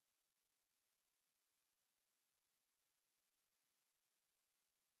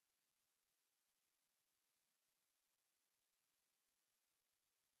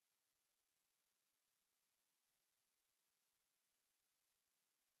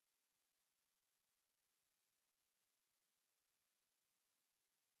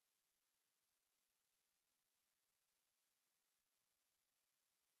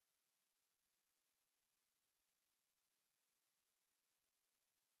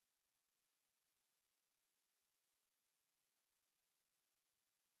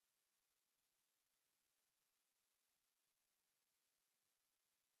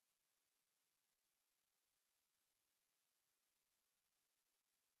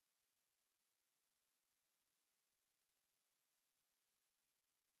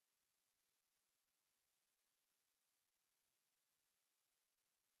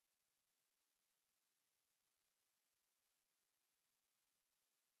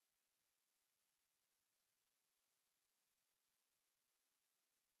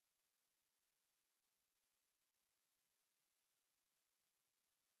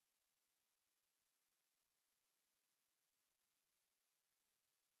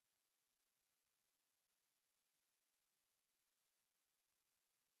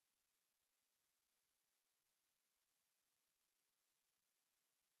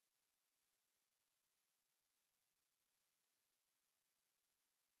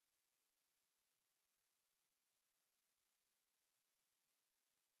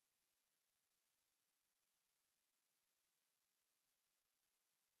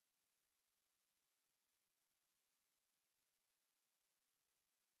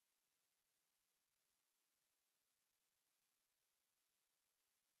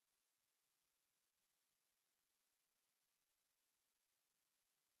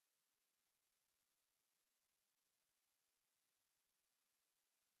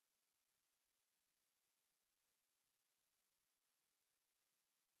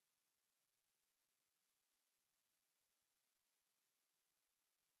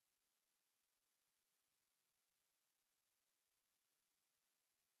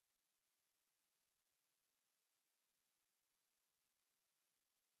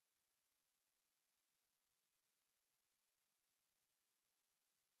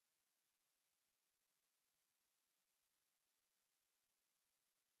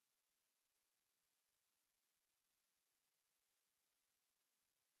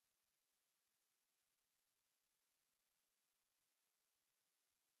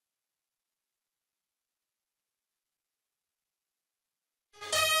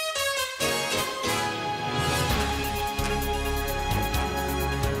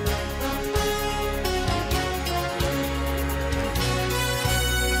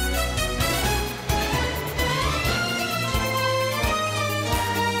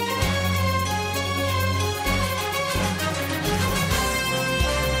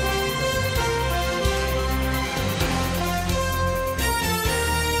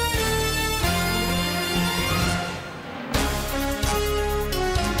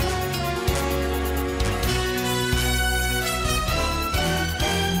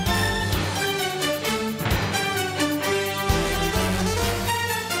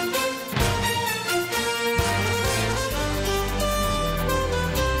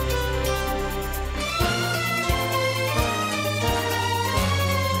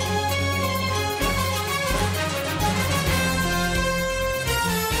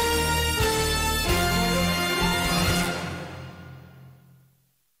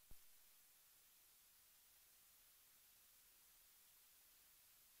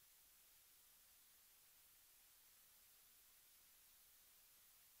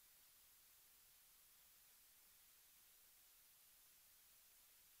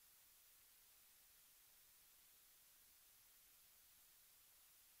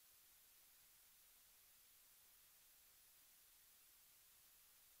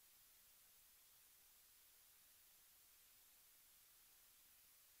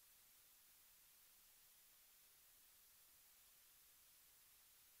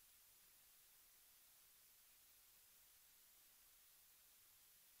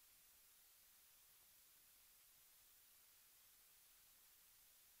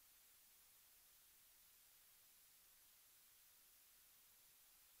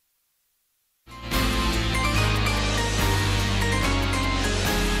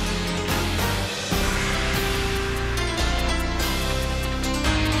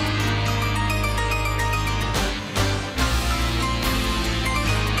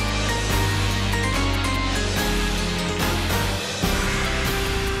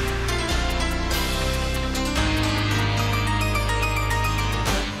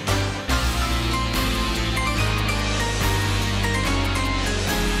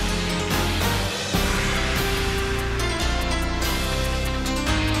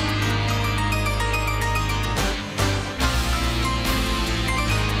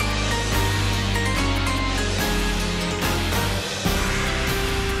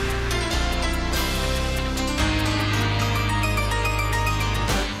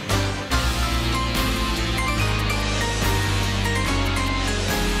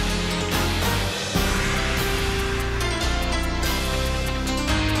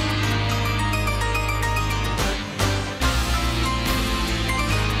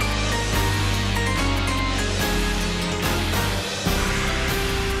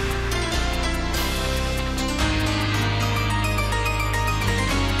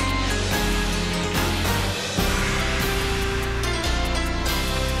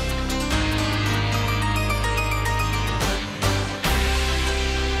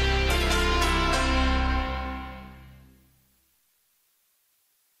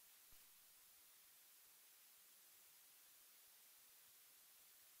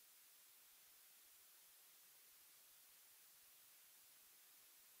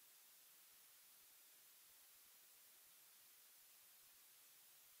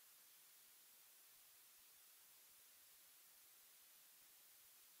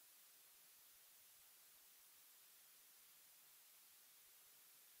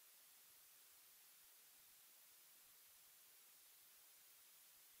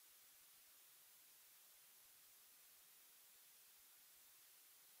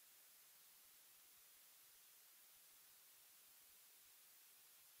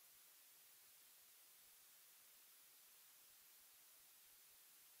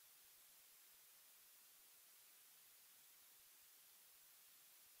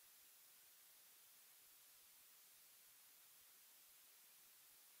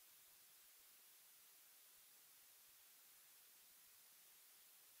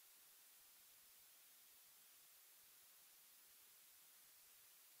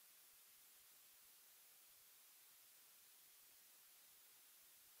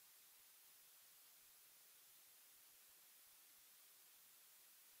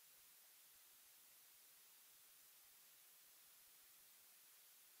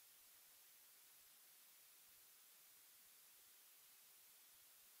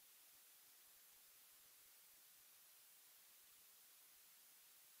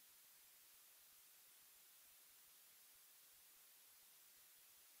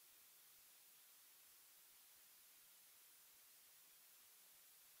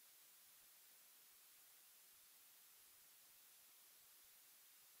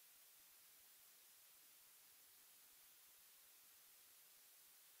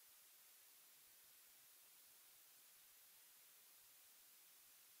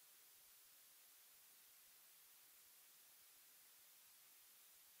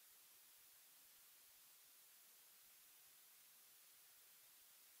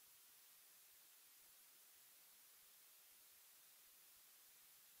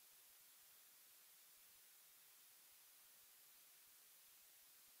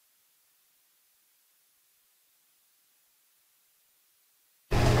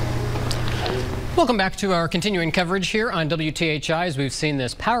 Welcome back to our continuing coverage here on WTHI as we've seen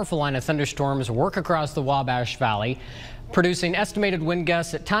this powerful line of thunderstorms work across the Wabash Valley, producing estimated wind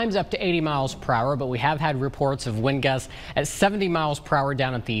gusts at times up to 80 miles per hour, but we have had reports of wind gusts at 70 miles per hour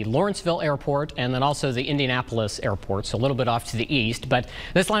down at the Lawrenceville Airport and then also the Indianapolis Airport, so a little bit off to the east. But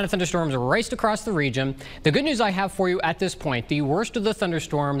this line of thunderstorms raced across the region. The good news I have for you at this point, the worst of the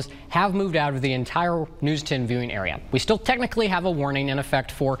thunderstorms have moved out of the entire News 10 viewing area. We still technically have a warning in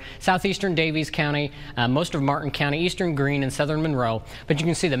effect for southeastern Davies County, most of Martin County, eastern Greene, and southern Monroe, but you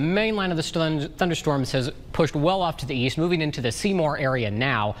can see the main line of the thunderstorms has pushed well off to the east, moving into the Seymour area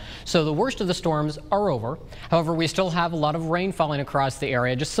now. So the worst of the storms are over. However, we still have a lot of rain falling across the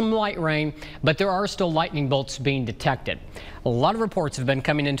area, just some light rain, but there are still lightning bolts being detected. A lot of reports have been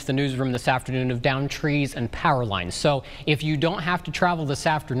coming into the newsroom this afternoon of downed trees and power lines. So if you don't have to travel this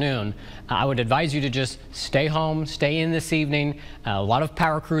afternoon, I would advise you to just stay home, stay in this evening. A lot of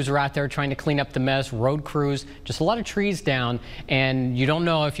power crews are out there trying to clean up the mess, road crews, just a lot of trees down, and you don't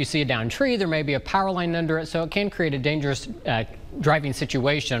know if you see a downed tree, there may be a power line under it, so it can create a dangerous driving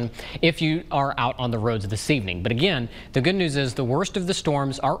situation if you are out on the roads this evening. But again, the good news is the worst of the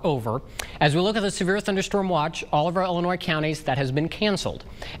storms are over. As we look at the severe thunderstorm watch, all of our Illinois counties, that has been canceled.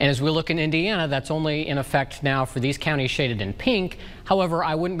 And as we look in Indiana, that's only in effect now for these counties shaded in pink. However,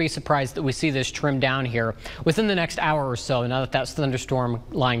 I wouldn't be surprised that we see this trim down here within the next hour or so, now that that thunderstorm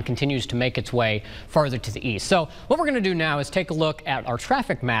line continues to make its way farther to the east. So what we're going to do now is take a look at our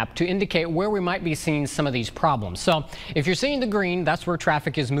traffic map to indicate where we might be seeing some of these problems. So if you're seeing the green, that's where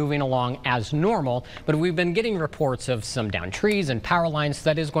traffic is moving along as normal, but we've been getting reports of some downed trees and power lines, so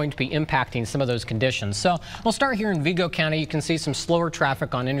that is going to be impacting some of those conditions. So we'll start here in Vigo County. You can see some slower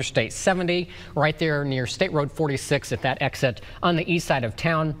traffic on Interstate 70 right there near State Road 46 at that exit on the east side of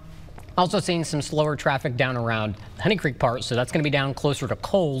town. Also seeing some slower traffic down around Honey Creek Park, so that's going to be down closer to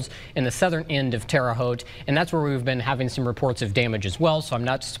Coles in the southern end of Terre Haute, and that's where we've been having some reports of damage as well, so I'm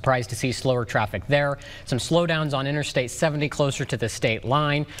not surprised to see slower traffic there. Some slowdowns on Interstate 70 closer to the state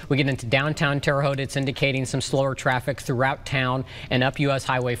line. We get into downtown Terre Haute, it's indicating some slower traffic throughout town and up U.S.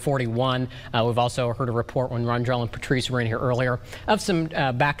 Highway 41. We've also heard a report when Rondrell and Patrice were in here earlier of some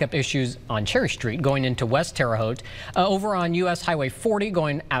backup issues on Cherry Street going into West Terre Haute. Over on U.S. Highway 40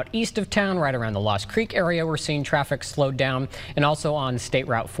 going out east of town, right around the Lost Creek area, we're seeing traffic slowed down, and also on State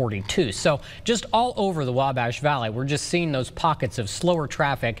Route 42. So just all over the Wabash Valley, we're just seeing those pockets of slower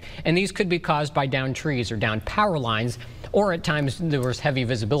traffic, and these could be caused by downed trees or downed power lines, or at times there was heavy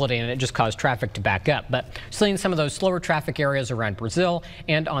visibility and it just caused traffic to back up. But seeing some of those slower traffic areas around Brazil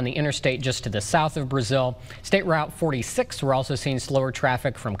and on the interstate just to the south of Brazil. State Route 46, we're also seeing slower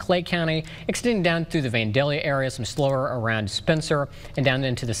traffic from Clay County, extending down through the Vandalia area, some slower around Spencer and down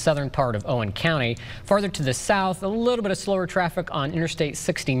into the southern part of Owen County. Farther to the south, a little bit of slower traffic on Interstate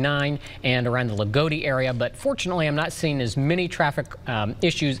 69 and around the Lagodi area, but fortunately I'm not seeing as many traffic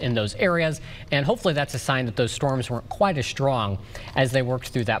issues in those areas, and hopefully that's a sign that those storms weren't quite as strong as they worked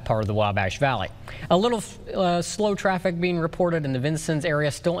through that part of the Wabash Valley. A little slow traffic being reported in the Vincennes area,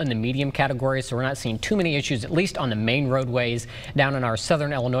 still in the medium category, so we're not seeing too many issues, at least on the main roadways down in our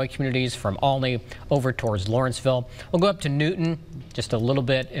southern Illinois communities from Olney over towards Lawrenceville. We'll go up to Newton, just a little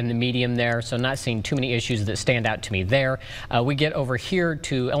bit in the medium there, so not seeing too many issues that stand out to me there. We get over here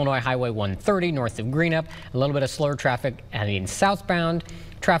to Illinois Highway 130 north of Greenup, a little bit of slower traffic heading southbound.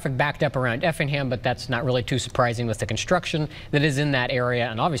 Traffic backed up around Effingham, but that's not really too surprising with the construction that is in that area,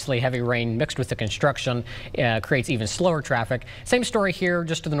 and obviously heavy rain mixed with the construction creates even slower traffic. Same story here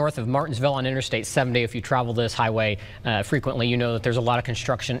just to the north of Martinsville on Interstate 70. If you travel this highway frequently, you know that there's a lot of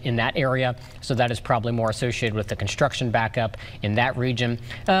construction in that area, so that is probably more associated with the construction backup in that region.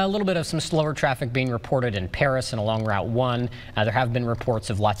 A little bit of some slower traffic being reported in Paris and along Route 1. There have been reports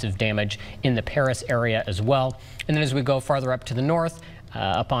of lots of damage in the Paris area as well. And then as we go farther up to the north,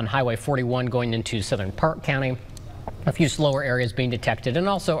 up on Highway 41 going into southern Park County, a few slower areas being detected, and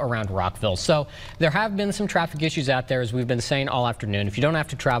also around Rockville. So there have been some traffic issues out there, as we've been saying all afternoon. If you don't have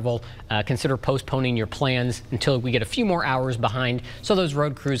to travel, consider postponing your plans until we get a few more hours behind so those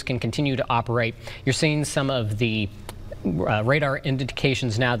road crews can continue to operate. You're seeing some of the radar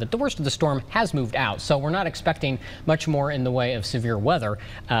indications now that the worst of the storm has moved out, so we're not expecting much more in the way of severe weather,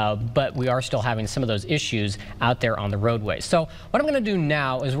 but we are still having some of those issues out there on the roadways. So what I'm going to do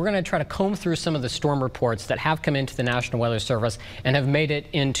now is we're going to try to comb through some of the storm reports that have come into the National Weather Service and have made it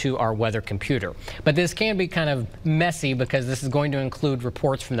into our weather computer. But this can be kind of messy because this is going to include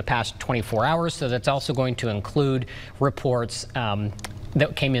reports from the past 24 hours, so that's also going to include reports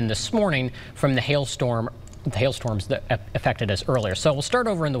that came in this morning from the hailstorm the hailstorms that affected us earlier. So we'll start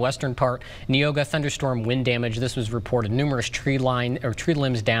over in the western part. Neoga thunderstorm wind damage. This was reported. Numerous tree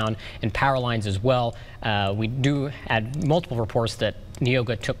limbs down and power lines as well. We do had multiple reports that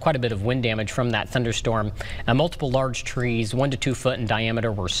Neoga took quite a bit of wind damage from that thunderstorm. Multiple large trees, 1 to 2 foot in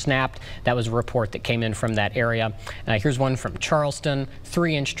diameter, were snapped. That was a report that came in from that area. Here's one from Charleston.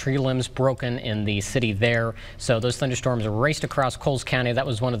 3-inch tree limbs broken in the city there. So those thunderstorms raced across Coles County. That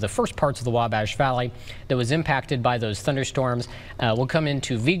was one of the first parts of the Wabash Valley that was impacted by those thunderstorms. We'll come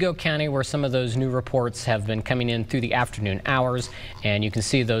into Vigo County, where some of those new reports have been coming in through the afternoon hours. And you can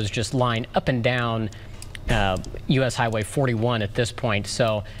see those just line up and down U.S. Highway 41 at this point.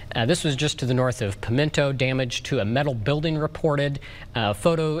 So this was just to the north of Pimento. Damage to a metal building reported.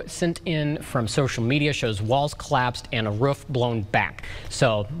 Photo sent in from social media shows walls collapsed and a roof blown back.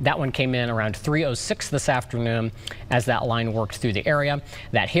 So that one came in around 3:06 this afternoon as that line worked through the area.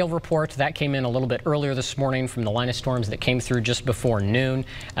 That hail report, that came in a little bit earlier this morning from the line of storms that came through just before noon.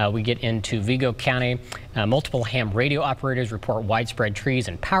 We get into Vigo County. Multiple ham radio operators report widespread trees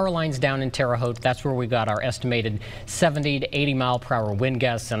and power lines down in Terre Haute. That's where we got our estimated 70 to 80 mile per hour wind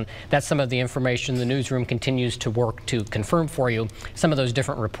gusts, and that's some of the information the newsroom continues to work to confirm for you. Some of those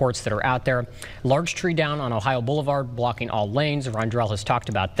different reports that are out there. Large tree down on Ohio Boulevard, blocking all lanes. Rondrell has talked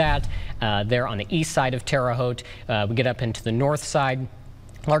about that. There on the east side of Terre Haute. We get up into the north side.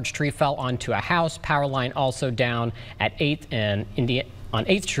 Large tree fell onto a house. Power line also down at 8th and on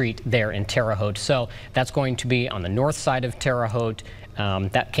 8th Street there in Terre Haute. So that's going to be on the north side of Terre Haute.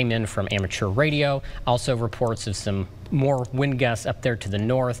 That came in from amateur radio. Also reports of some more wind gusts up there to the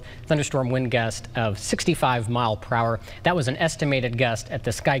north. Thunderstorm wind gust of 65 mile per hour. That was an estimated gust at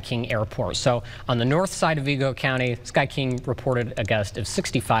the Sky King Airport. So on the north side of Vigo County, Sky King reported a gust of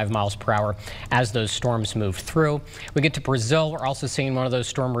 65 miles per hour as those storms moved through. We get to Brazil. We're also seeing one of those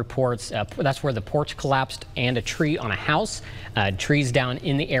storm reports. That's where the porch collapsed and a tree on a house. Trees down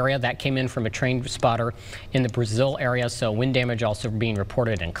in the area. That came in from a trained spotter in the Brazil area. So wind damage also being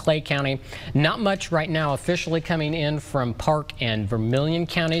reported in Clay County. Not much right now officially coming in from Park and Vermilion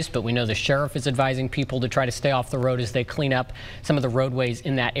counties, but we know the sheriff is advising people to try to stay off the road as they clean up some of the roadways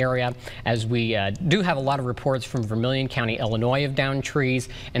in that area, as we do have a lot of reports from Vermilion County, Illinois, of downed trees,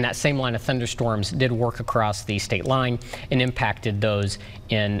 and that same line of thunderstorms did work across the state line and impacted those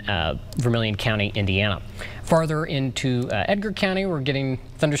in Vermilion County, Indiana. Farther into Edgar County, we're getting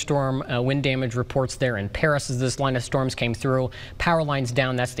thunderstorm wind damage reports there in Paris as this line of storms came through. Power lines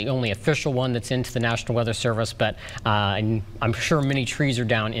down. That's the only official one that's into the National Weather Service, but I'm sure many trees are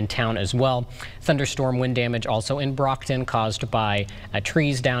down in town as well. Thunderstorm wind damage also in Brockton caused by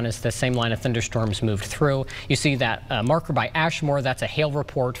trees down as the same line of thunderstorms moved through. You see that marker by Ashmore. That's a hail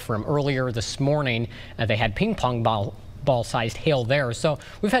report from earlier this morning. They had ping pong ball-sized hail there. So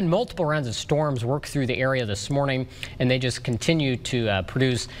we've had multiple rounds of storms work through the area this morning, and they just continue to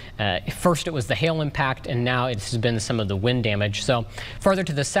produce. First it was the hail impact, and now it has been some of the wind damage. So farther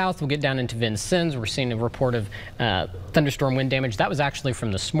to the south, we'll get down into Vincennes. We're seeing a report of thunderstorm wind damage. That was actually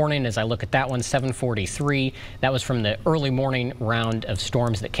from this morning. As I look at that one, 7:43. That was from the early morning round of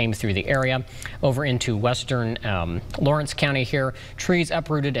storms that came through the area. Over into western Lawrence County here, trees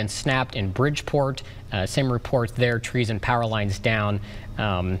uprooted and snapped in Bridgeport. Same report there, trees and power lines down,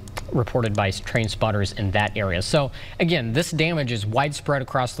 reported by train spotters in that area. So again, this damage is widespread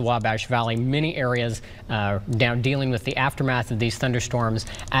across the Wabash Valley. Many areas down dealing with the aftermath of these thunderstorms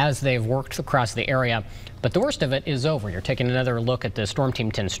as they've worked across the area. But the worst of it is over. You're taking another look at the Storm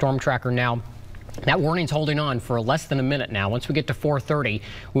Team 10 storm tracker now. That warning's holding on for less than a minute now. Once we get to 4:30,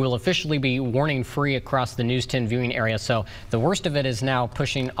 we will officially be warning free across the News 10 viewing area. So the worst of it is now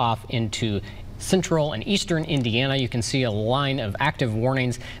pushing off into central and eastern Indiana. You can see a line of active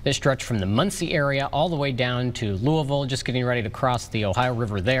warnings that stretch from the Muncie area all the way down to Louisville, just getting ready to cross the Ohio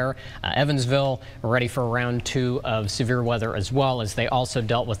River there. Evansville ready for round 2 of severe weather as well, as they also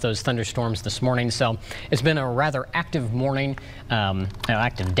dealt with those thunderstorms this morning. So it's been a rather active morning,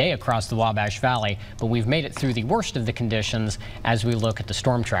 active day across the Wabash Valley, but we've made it through the worst of the conditions as we look at the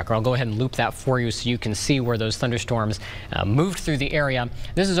storm tracker. I'll go ahead and loop that for you so you can see where those thunderstorms moved through the area.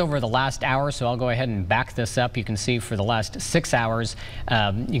 This is over the last hour, so I'll go ahead and back this up. You can see for the last 6 hours,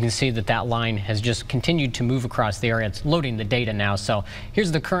 you can see that that line has just continued to move across the area. It's loading the data now. So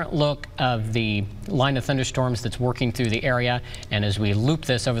here's the current look of the line of thunderstorms that's working through the area. And as we loop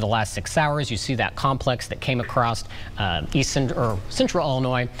this over the last 6 hours, you see that complex that came across central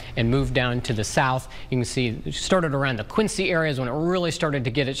Illinois and moved down to the south. You can see it started around the Quincy areas when it really started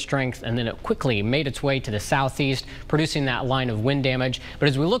to get its strength, and then it quickly made its way to the southeast, producing that line of wind damage. But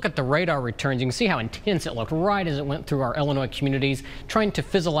as we look at the radar returns, winds. You can see how intense it looked right as it went through our Illinois communities, trying to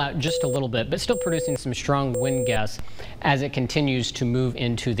fizzle out just a little bit, but still producing some strong wind gusts as it continues to move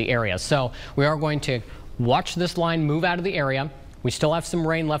into the area. So we are going to watch this line move out of the area. We still have some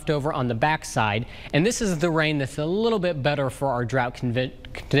rain left over on the backside, and this is the rain that's a little bit better for our drought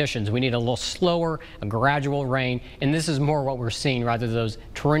conditions. We need a little slower, a gradual rain, and this is more what we're seeing rather than those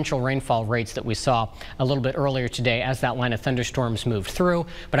torrential rainfall rates that we saw a little bit earlier today as that line of thunderstorms moved through.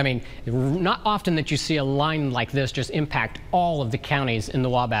 But I mean, not often that you see a line like this just impact all of the counties in the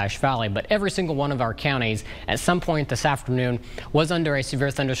Wabash Valley, but every single one of our counties at some point this afternoon was under a severe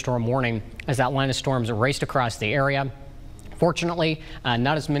thunderstorm warning as that line of storms raced across the area. Fortunately,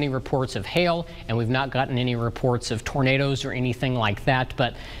 not as many reports of hail, and we've not gotten any reports of tornadoes or anything like that.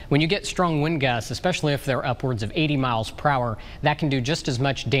 But when you get strong wind gusts, especially if they're upwards of 80 miles per hour, that can do just as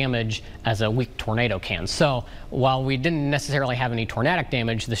much damage as a weak tornado can. So while we didn't necessarily have any tornadic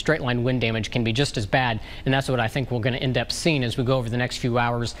damage, the straight line wind damage can be just as bad. And that's what I think we're going to end up seeing as we go over the next few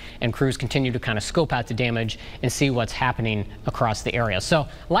hours and crews continue to kind of scope out the damage and see what's happening across the area. So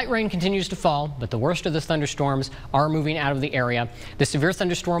light rain continues to fall, but the worst of the thunderstorms are moving out of the area. The severe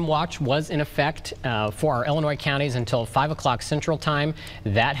thunderstorm watch was in effect for our Illinois counties until 5 o'clock Central Time.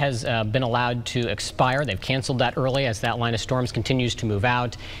 That has been allowed to expire. They've canceled that early as that line of storms continues to move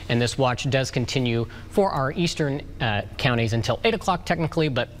out, and this watch does continue for our eastern counties until 8 o'clock technically,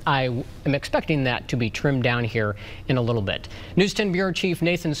 but I am expecting that to be trimmed down here in a little bit. News 10 Bureau Chief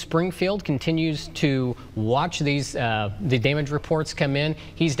Nathan Springfield continues to watch these the damage reports come in.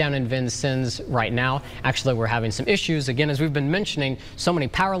 He's down in Vincennes right now. Actually, we're having some issues again, as we've been mentioning, so many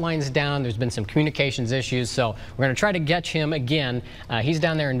power lines down. There's been some communications issues, so we're going to try to catch him again. He's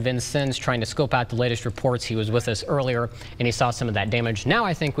down there in Vincennes trying to scope out the latest reports. He was with us earlier and he saw some of that damage. Now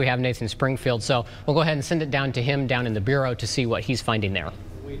I think we have Nathan Springfield, so we'll go ahead and send it down to him down in the Bureau to see what he's finding there.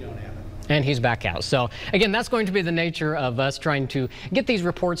 We don't have it. And he's back out. So again, that's going to be the nature of us trying to get these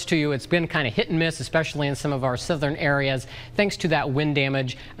reports to you. It's been kind of hit and miss, especially in some of our southern areas, thanks to that wind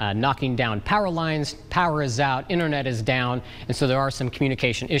damage, knocking down power lines. Power is out, internet is down, and so there are some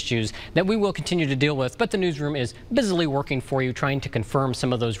communication issues that we will continue to deal with. But the newsroom is busily working for you, trying to confirm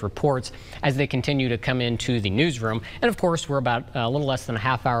some of those reports as they continue to come into the newsroom. And of course, we're about a little less than a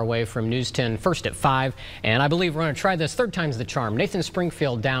half hour away from News 10 first at 5, and I believe we're going to try this third time's the charm. Nathan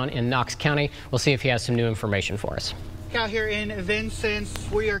Springfield down in Knox County. We'll see if he has some new information for us. Out here in Vincennes,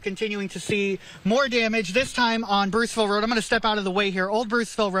 we are continuing to see more damage, this time on Bruceville Road. I'm going to step out of the way here. Old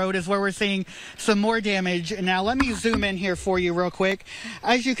Bruceville Road is where we're seeing some more damage. Now, let me zoom in here for you real quick.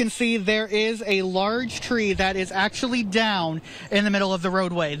 As you can see, there is a large tree that is actually down in the middle of the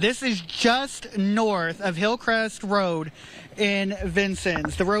roadway. This is just north of Hillcrest Road in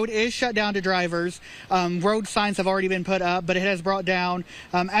Vincennes. The road is shut down to drivers. Road signs have already been put up, but it has brought down,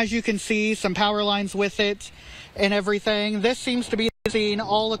 as you can see, some power lines with it and everything. This seems to be seen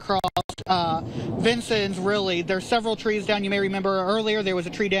all across Vincennes, really. There's several trees down. You may remember earlier there was a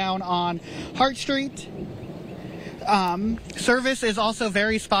tree down on Hart Street. Service is also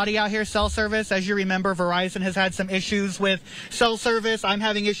very spotty out here, cell service. As you remember, Verizon has had some issues with cell service. I'm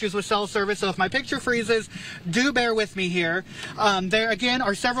having issues with cell service, so if my picture freezes, do bear with me here. There, again,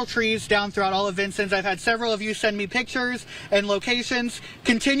 are several trees down throughout all of Vincennes. I've had several of you send me pictures and locations.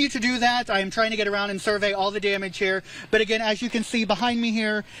 Continue to do that. I am trying to get around and survey all the damage here. But again, as you can see behind me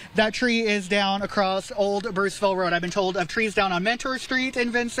here, that tree is down across Old Bruceville Road. I've been told of trees down on Mentor Street in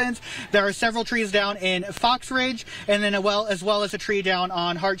Vincennes. There are several trees down in Fox Ridge, and then as well as a tree down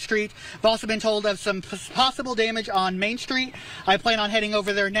on Hart Street. I've also been told of some possible damage on Main Street. I plan on heading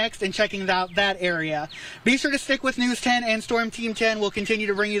over there next and checking out that area. Be sure to stick with News 10 and Storm Team 10. We'll continue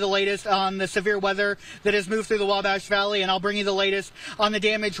to bring you the latest on the severe weather that has moved through the Wabash Valley, and I'll bring you the latest on the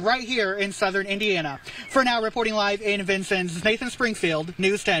damage right here in southern Indiana. For now, reporting live in Vincennes, Nathan Springfield,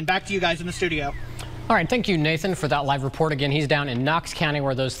 News 10. Back to you guys in the studio. All right, thank you, Nathan, for that live report. Again, he's down in Knox County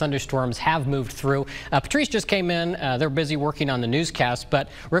where those thunderstorms have moved through. Patrice just came in. They're busy working on the newscast, but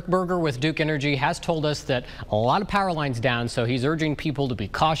Rick Berger with Duke Energy has told us that a lot of power lines down, so he's urging people to be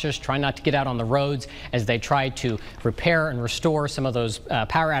cautious, try not to get out on the roads as they try to repair and restore some of those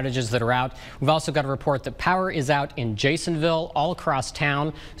power outages that are out. We've also got a report that power is out in Jasonville, all across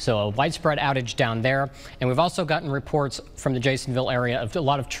town, so a widespread outage down there. And we've also gotten reports from the Jasonville area of a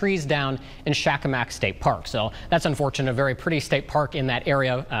lot of trees down in Shakamak State Park. So that's unfortunate. A very pretty state park in that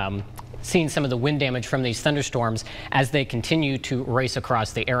area. seeing some of the wind damage from these thunderstorms as they continue to race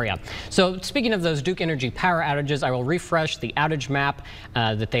across the area. So speaking of those Duke Energy power outages, I will refresh the outage map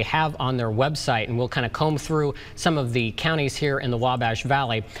that they have on their website, and we'll kind of comb through some of the counties here in the Wabash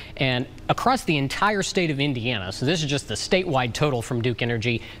Valley and across the entire state of Indiana. So this is just the statewide total from Duke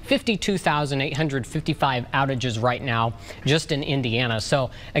Energy, 52,855 outages right now just in Indiana. So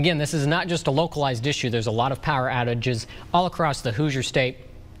again, this is not just a localized issue. There's a lot of power outages all across the Hoosier State.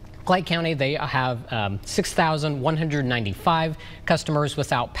 Clay County, they have 6,195 customers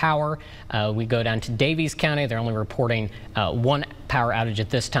without power. We go down to Daviess County. They're only reporting one power outage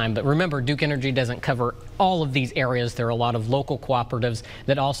at this time. But remember, Duke Energy doesn't cover all of these areas. There are a lot of local cooperatives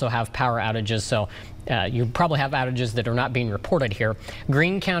that also have power outages. So you probably have outages that are not being reported here.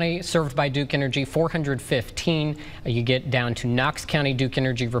 Greene County, served by Duke Energy, 415. You get down to Knox County, Duke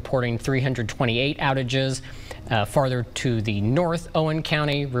Energy reporting 328 outages. Farther to the north, Owen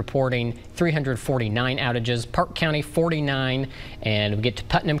County reporting 349 outages. Park County, 49. And we get to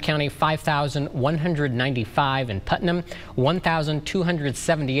Putnam County, 5,195 in Putnam.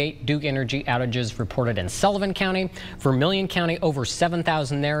 1,278 Duke Energy outages reported in Sullivan County. Vermilion County, over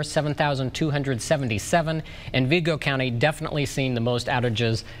 7,000 there, 7,277. And Vigo County definitely seeing the most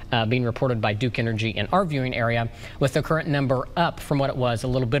outages being reported by Duke Energy in our viewing area, with the current number up from what it was a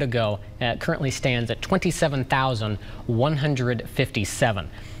little bit ago. It currently stands at 27,157.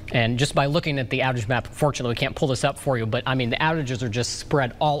 And just by looking at the outage map, unfortunately, we can't pull this up for you, but I mean, the outages are just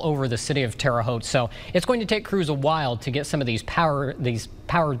spread all over the city of Terre Haute. So it's going to take crews a while to get some of these power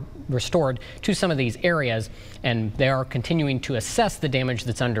restored to some of these areas, and they are continuing to assess the damage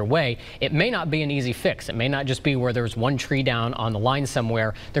that's underway. It may not be an easy fix. It may not just be where there's one tree down on the line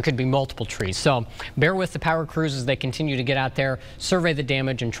somewhere. There could be multiple trees. So bear with the power crews as they continue to get out there, survey the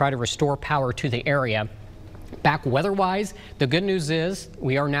damage, and try to restore power to the area. Back weather-wise, the good news is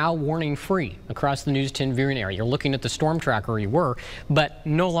we are now warning free across the News 10 viewing area. You're looking at the storm tracker, you were, but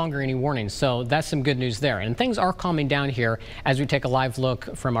no longer any warnings. So that's some good news there. And things are calming down here as we take a live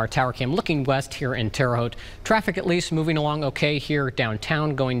look from our tower cam looking west here in Terre Haute. Traffic at least moving along okay here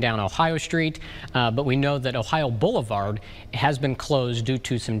downtown, going down Ohio Street. But we know that Ohio Boulevard has been closed due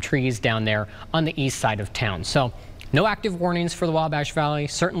to some trees down there on the east side of town. So no active warnings for the Wabash Valley.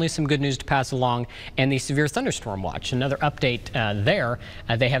 Certainly some good news to pass along. And the severe thunderstorm watch, another update there.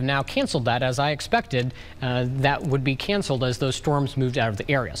 They have now canceled that, as I expected. That would be canceled as those storms moved out of the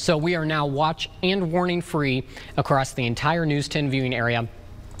area. So we are now watch and warning free across the entire News 10 viewing area.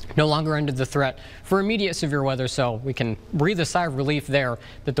 No longer under the threat for immediate severe weather. So we can breathe a sigh of relief there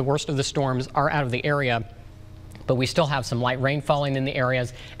that the worst of the storms are out of the area. But we still have some light rain falling in the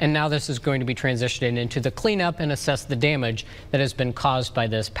areas, and now this is going to be transitioning into the cleanup and assess the damage that has been caused by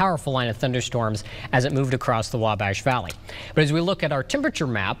this powerful line of thunderstorms as it moved across the Wabash Valley. But as we look at our temperature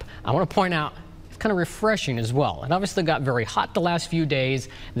map, I want to point out it's kind of refreshing as well. It obviously got very hot the last few days.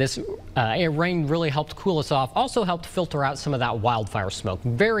 This rain really helped cool us off, also helped filter out some of that wildfire smoke.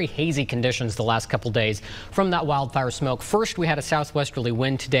 Very hazy conditions the last couple days from that wildfire smoke. First, we had a southwesterly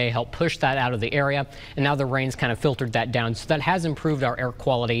wind today, helped push that out of the area, and now the rain's kind of filtered that down. So that has improved our air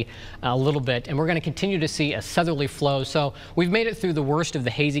quality a little bit, and we're going to continue to see a southerly flow. So we've made it through the worst of the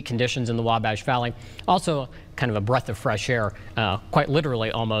hazy conditions in the Wabash Valley. Also, kind of a breath of fresh air, quite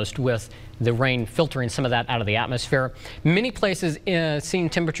literally almost, with the rain filtering some of that out of the atmosphere. Many places seeing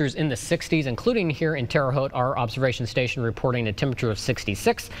temperatures in the 60s, including here in Terre Haute, our observation station reporting a temperature of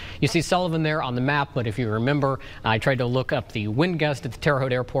 66. You see Sullivan there on the map, but if you remember, I tried to look up the wind gust at the Terre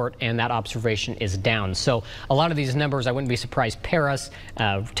Haute airport, and that observation is down. So a lot of these numbers, I wouldn't be surprised, Paris,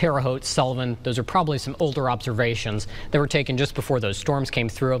 Terre Haute, Sullivan, those are probably some older observations that were taken just before those storms came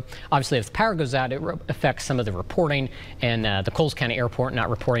through. Obviously, if the power goes out, it affects some of the reporting, and the Coles County Airport not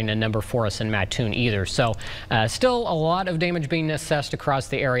reporting a number for us in Mattoon either. So still a lot of damage being assessed across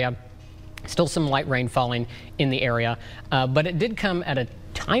the area. Still some light rain falling in the area, but it did come at a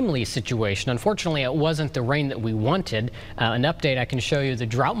timely situation. Unfortunately, it wasn't the rain that we wanted. An update I can show you, the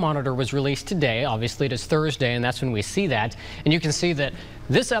drought monitor was released today. Obviously, it is Thursday, and that's when we see that. And you can see that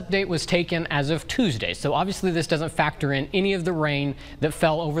this update was taken as of Tuesday. So obviously, this doesn't factor in any of the rain that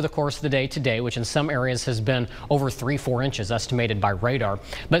fell over the course of the day today, which in some areas has been over 3-4 inches estimated by radar.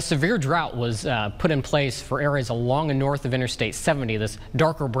 But severe drought was put in place for areas along and north of Interstate 70, this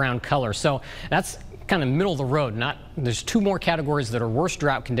darker brown color. So that's kind of middle of the road. There's two more categories that are worse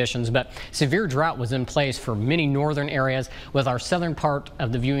drought conditions, but severe drought was in place for many northern areas, with our southern part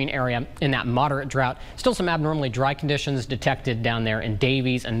of the viewing area in that moderate drought. Still some abnormally dry conditions detected down there in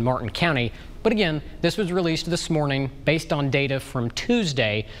Daviess and Martin County. But again, this was released this morning based on data from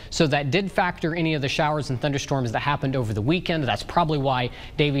Tuesday, so that did factor any of the showers and thunderstorms that happened over the weekend. That's probably why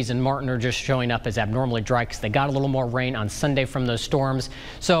Davies and Martin are just showing up as abnormally dry, because they got a little more rain on Sunday from those storms.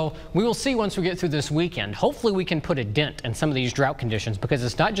 So we will see once we get through this weekend. Hopefully we can put a dent in some of these drought conditions, because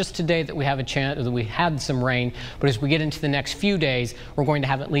it's not just today that we have a chance, that we had some rain, but as we get into the next few days, we're going to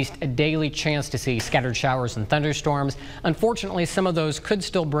have at least a daily chance to see scattered showers and thunderstorms. Unfortunately, some of those could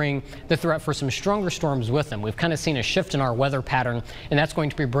still bring the threat for some stronger storms with them. We've kind of seen a shift in our weather pattern, and that's going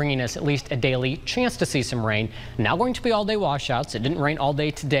to be bringing us at least a daily chance to see some rain. Now going to be all day washouts. It didn't rain all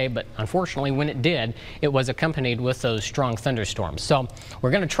day today, but unfortunately when it did, it was accompanied with those strong thunderstorms. So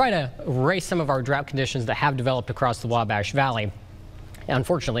we're going to try to erase some of our drought conditions that have developed across the Wabash Valley.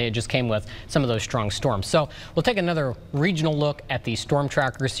 Unfortunately, it just came with some of those strong storms. So we'll take another regional look at the storm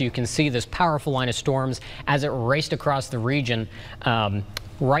tracker so you can see this powerful line of storms as it raced across the region.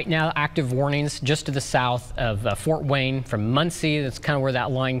 Right now, active warnings just to the south of Fort Wayne from Muncie. That's kind of where that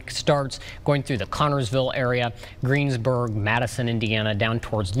line starts, going through the Connorsville area, Greensburg, Madison, Indiana, down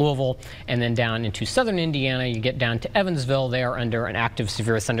towards Louisville, and then down into southern Indiana. You get down to Evansville. They are under an active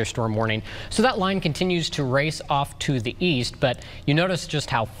severe thunderstorm warning. So that line continues to race off to the east, but you notice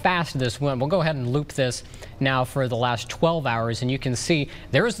just how fast this went. We'll go ahead and loop this now for the last 12 hours, and you can see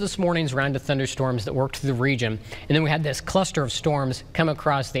there was this morning's round of thunderstorms that worked through the region, and then we had this cluster of storms come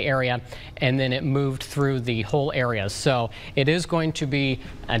across the area, and then it moved through the whole area. So it is going to be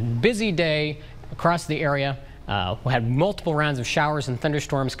a busy day across the area. We had multiple rounds of showers and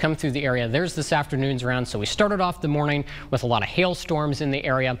thunderstorms come through the area. There's this afternoon's round. So we started off the morning with a lot of hailstorms in the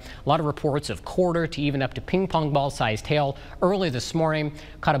area, a lot of reports of quarter to even up to ping pong ball sized hail early this morning.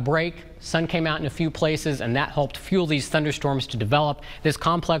 Caught a break. Sun came out in a few places, and that helped fuel these thunderstorms to develop. This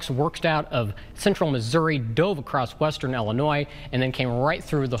complex worked out of central Missouri, dove across western Illinois, and then came right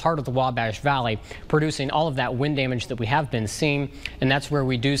through the heart of the Wabash Valley, producing all of that wind damage that we have been seeing. And that's where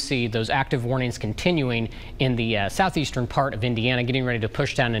we do see those active warnings continuing in the southeastern part of Indiana, getting ready to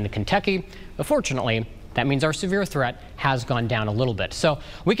push down into Kentucky. But fortunately, that means our severe threat has gone down a little bit. So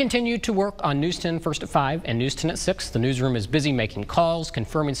we continue to work on News 10 first at 5 and News 10 at 6. The newsroom is busy making calls,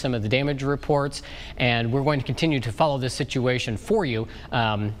 confirming some of the damage reports, and we're going to continue to follow this situation for you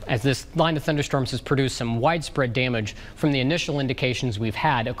as this line of thunderstorms has produced some widespread damage from the initial indications we've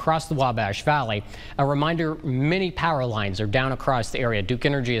had across the Wabash Valley. A reminder, many power lines are down across the area. Duke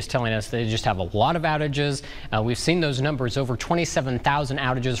Energy is telling us they just have a lot of outages. We've seen those numbers, over 27,000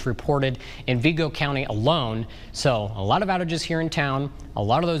 outages reported in Vigo County alone. So a lot of outages here in town, a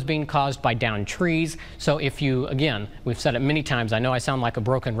lot of those being caused by downed trees. So if you, again, we've said it many times, I know I sound like a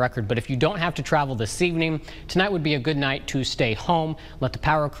broken record, but if you don't have to travel this evening, tonight would be a good night to stay home, let the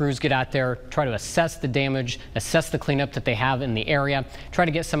power crews get out there, try to assess the damage, assess the cleanup that they have in the area, try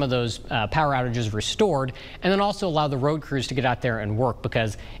to get some of those power outages restored, and then also allow the road crews to get out there and work,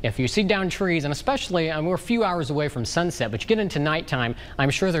 because if you see downed trees, and especially, we're a few hours away from sunset, but you get into nighttime, I'm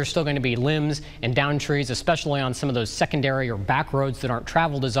sure there's still going to be limbs and downed trees, especially on some of those secondary or back roads that aren't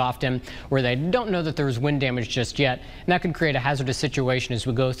traveled as often, where they don't know that there's wind damage just yet, and that could create a hazardous situation as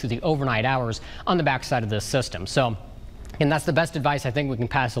we go through the overnight hours on the backside of this system. So, and that's the best advice I think we can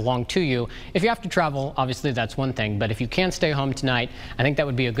pass along to you. If you have to travel, obviously that's one thing, but if you can stay home tonight, I think that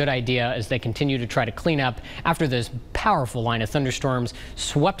would be a good idea as they continue to try to clean up after this powerful line of thunderstorms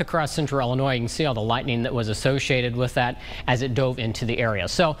swept across central Illinois. You can see all the lightning that was associated with that as it dove into the area.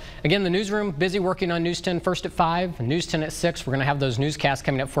 So again, the newsroom busy working on News 10 first at 5, News 10 at 6. We're going to have those newscasts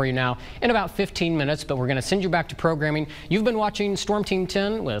coming up for you now in about 15 minutes, but we're going to send you back to programming. You've been watching Storm Team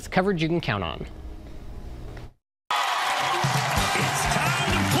 10 with coverage you can count on.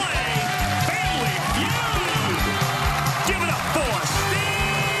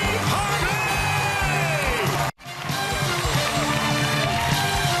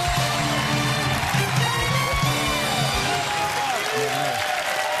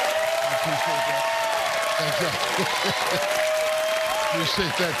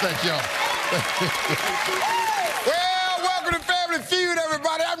 Appreciate that. Thank y'all. Well, welcome to Family Feud,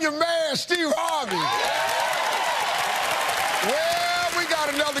 everybody. I'm your man, Steve Harvey. Well, we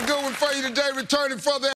got another good one for you today, returning for the